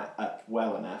bottle that up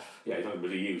well enough. Yeah, he's not going to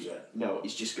really use it. No,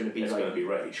 it's just going to be it's going to be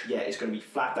rage. Yeah, it's going to be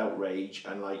flat out rage,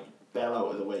 and like Belle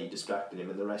out of the way distracted him,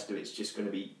 and the rest of it's just going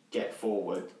to be get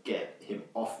forward, get him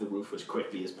off the roof as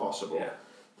quickly as possible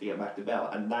to get back to Belle,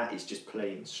 and that is just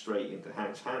playing straight into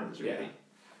Hank's hands, really. Yeah.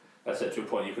 That's it, to a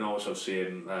point. You can also see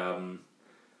him.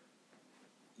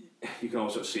 You can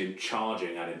also see him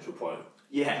charging at him to a point.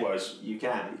 Yeah, whereas you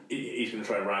can. He's going to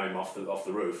try and ram him off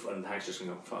the roof, and Hank's just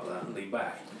going to go fuck that and lean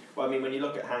back. Well, I mean, when you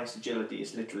look at Hank's agility,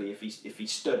 it's literally if he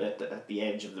stood at the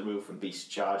edge of the roof and Beast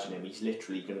charging him, he's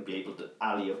literally going to be able to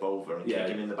alley up over and kick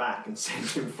him in the back and send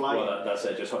him flying. Well, that's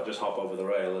it. Just hop over the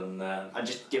rail and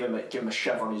just give him a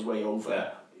shove on his way over.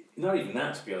 Yeah. Not even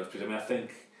that, to be honest, because I mean, I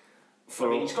think.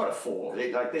 He's got a 4.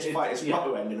 This fight is got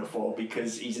to end in a 4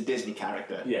 because he's a Disney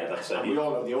character. Yeah, that's it. And we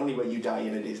all know the only way you die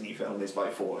in a Disney film is by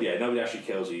 4. Yeah, nobody actually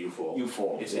kills you. You fall. You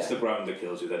fall. It's the ground that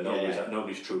kills you. Then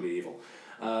nobody's truly evil.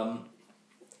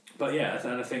 But yeah,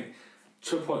 and I think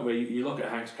to a point where you look at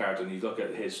Hank's character and you look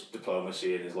at his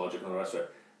diplomacy and his logic and all the rest of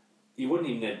it, you wouldn't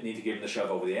even need to give him the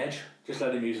shove over the edge. Just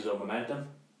let him use his own momentum.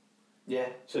 Yeah.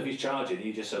 So if he's charging,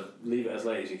 you just leave it as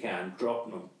late as you can. Drop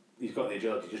him. He's got the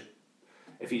agility. Just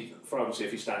if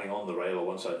he's standing on the rail or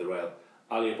one side of the rail,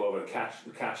 alley up over and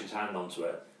catch his hand onto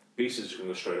it. Beast is just going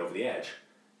to go straight over the edge.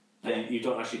 And you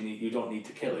don't need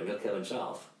to kill him. He'll kill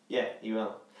himself. Yeah, you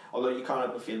will. Although you can't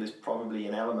help but feel there's probably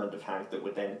an element of Hank that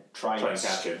would then try and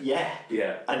catch him. Yeah.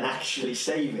 And actually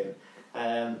save him,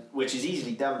 which is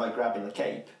easily done by grabbing the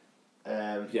cape.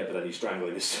 But then he's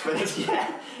strangling his.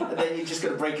 And then you're just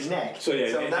going to break his neck. So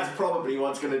that's probably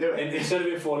what's going to do it. Instead of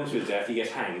him falling to his death, he gets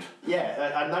hanged.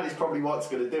 Yeah, and that is probably what's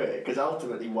going to do it, because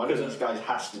ultimately one of these guys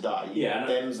has to die. Yeah,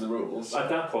 them's the rules. At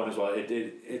that point as well,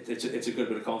 it's a good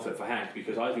bit of conflict for Hank,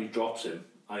 because either he drops him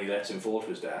and he lets him fall to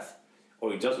his death,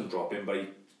 or he doesn't drop him but he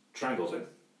strangles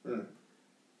him.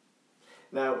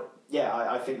 Now,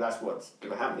 I think that's what's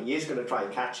going to happen. He is going to try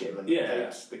and catch him, and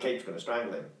the cape's going to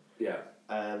strangle him. Yeah.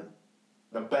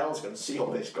 Now Belle's going to see all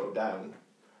this go down,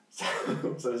 so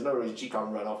there's no reason she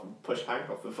can't run off and push Hank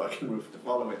off the fucking roof to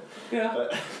follow him. Yeah.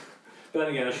 But then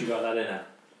again, has she got that in her?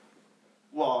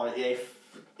 Well,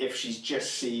 if she's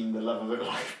just seen the love of her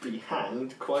life be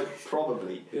hanged, quite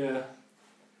probably. Yeah.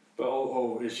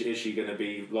 But is she going to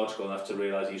be logical enough to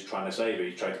realise he's trying to save her?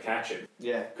 He's trying to catch him.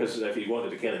 Yeah. Because if he wanted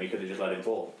to kill him, he could have just let him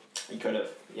fall. He could have,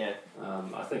 yeah.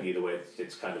 I think either way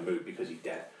it's kind of moot because he's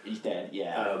dead. He's dead,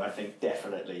 yeah. I think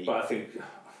definitely. But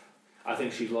I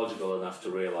think she's logical enough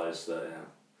to realise that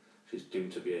she's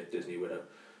doomed to be a Disney widow.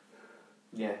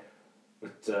 Yeah.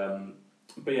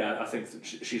 But yeah, I think that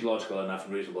she's logical enough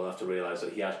and reasonable enough to realise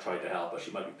that he has tried to help her.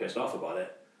 She might be pissed off about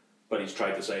it, but he's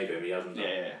tried to save him. He hasn't.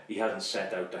 He hasn't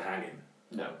set out to hang him.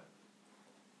 No.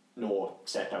 nor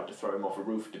set out to throw him off a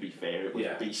roof, to be fair. It was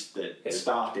Beast that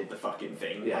started the fucking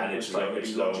thing. Yeah, and it was trying to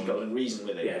be logical and reason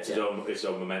with it. Yeah, it's his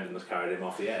own momentum that's carried him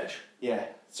off the edge. Yeah,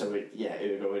 so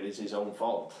ergo it is his own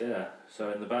fault. Yeah,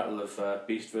 so in the battle of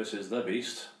Beast versus the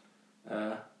Beast,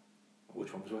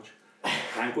 which one was which?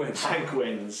 Hank wins. Hank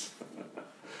wins.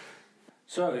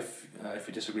 So if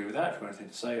you disagree with that, if you've got anything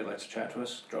to say, you'd like to chat to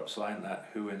us, drop us a line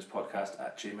at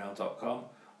whowinspodcast@gmail.com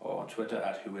or on Twitter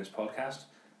 @whowinspodcast.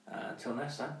 Until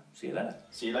next time, see you later.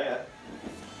 See you later.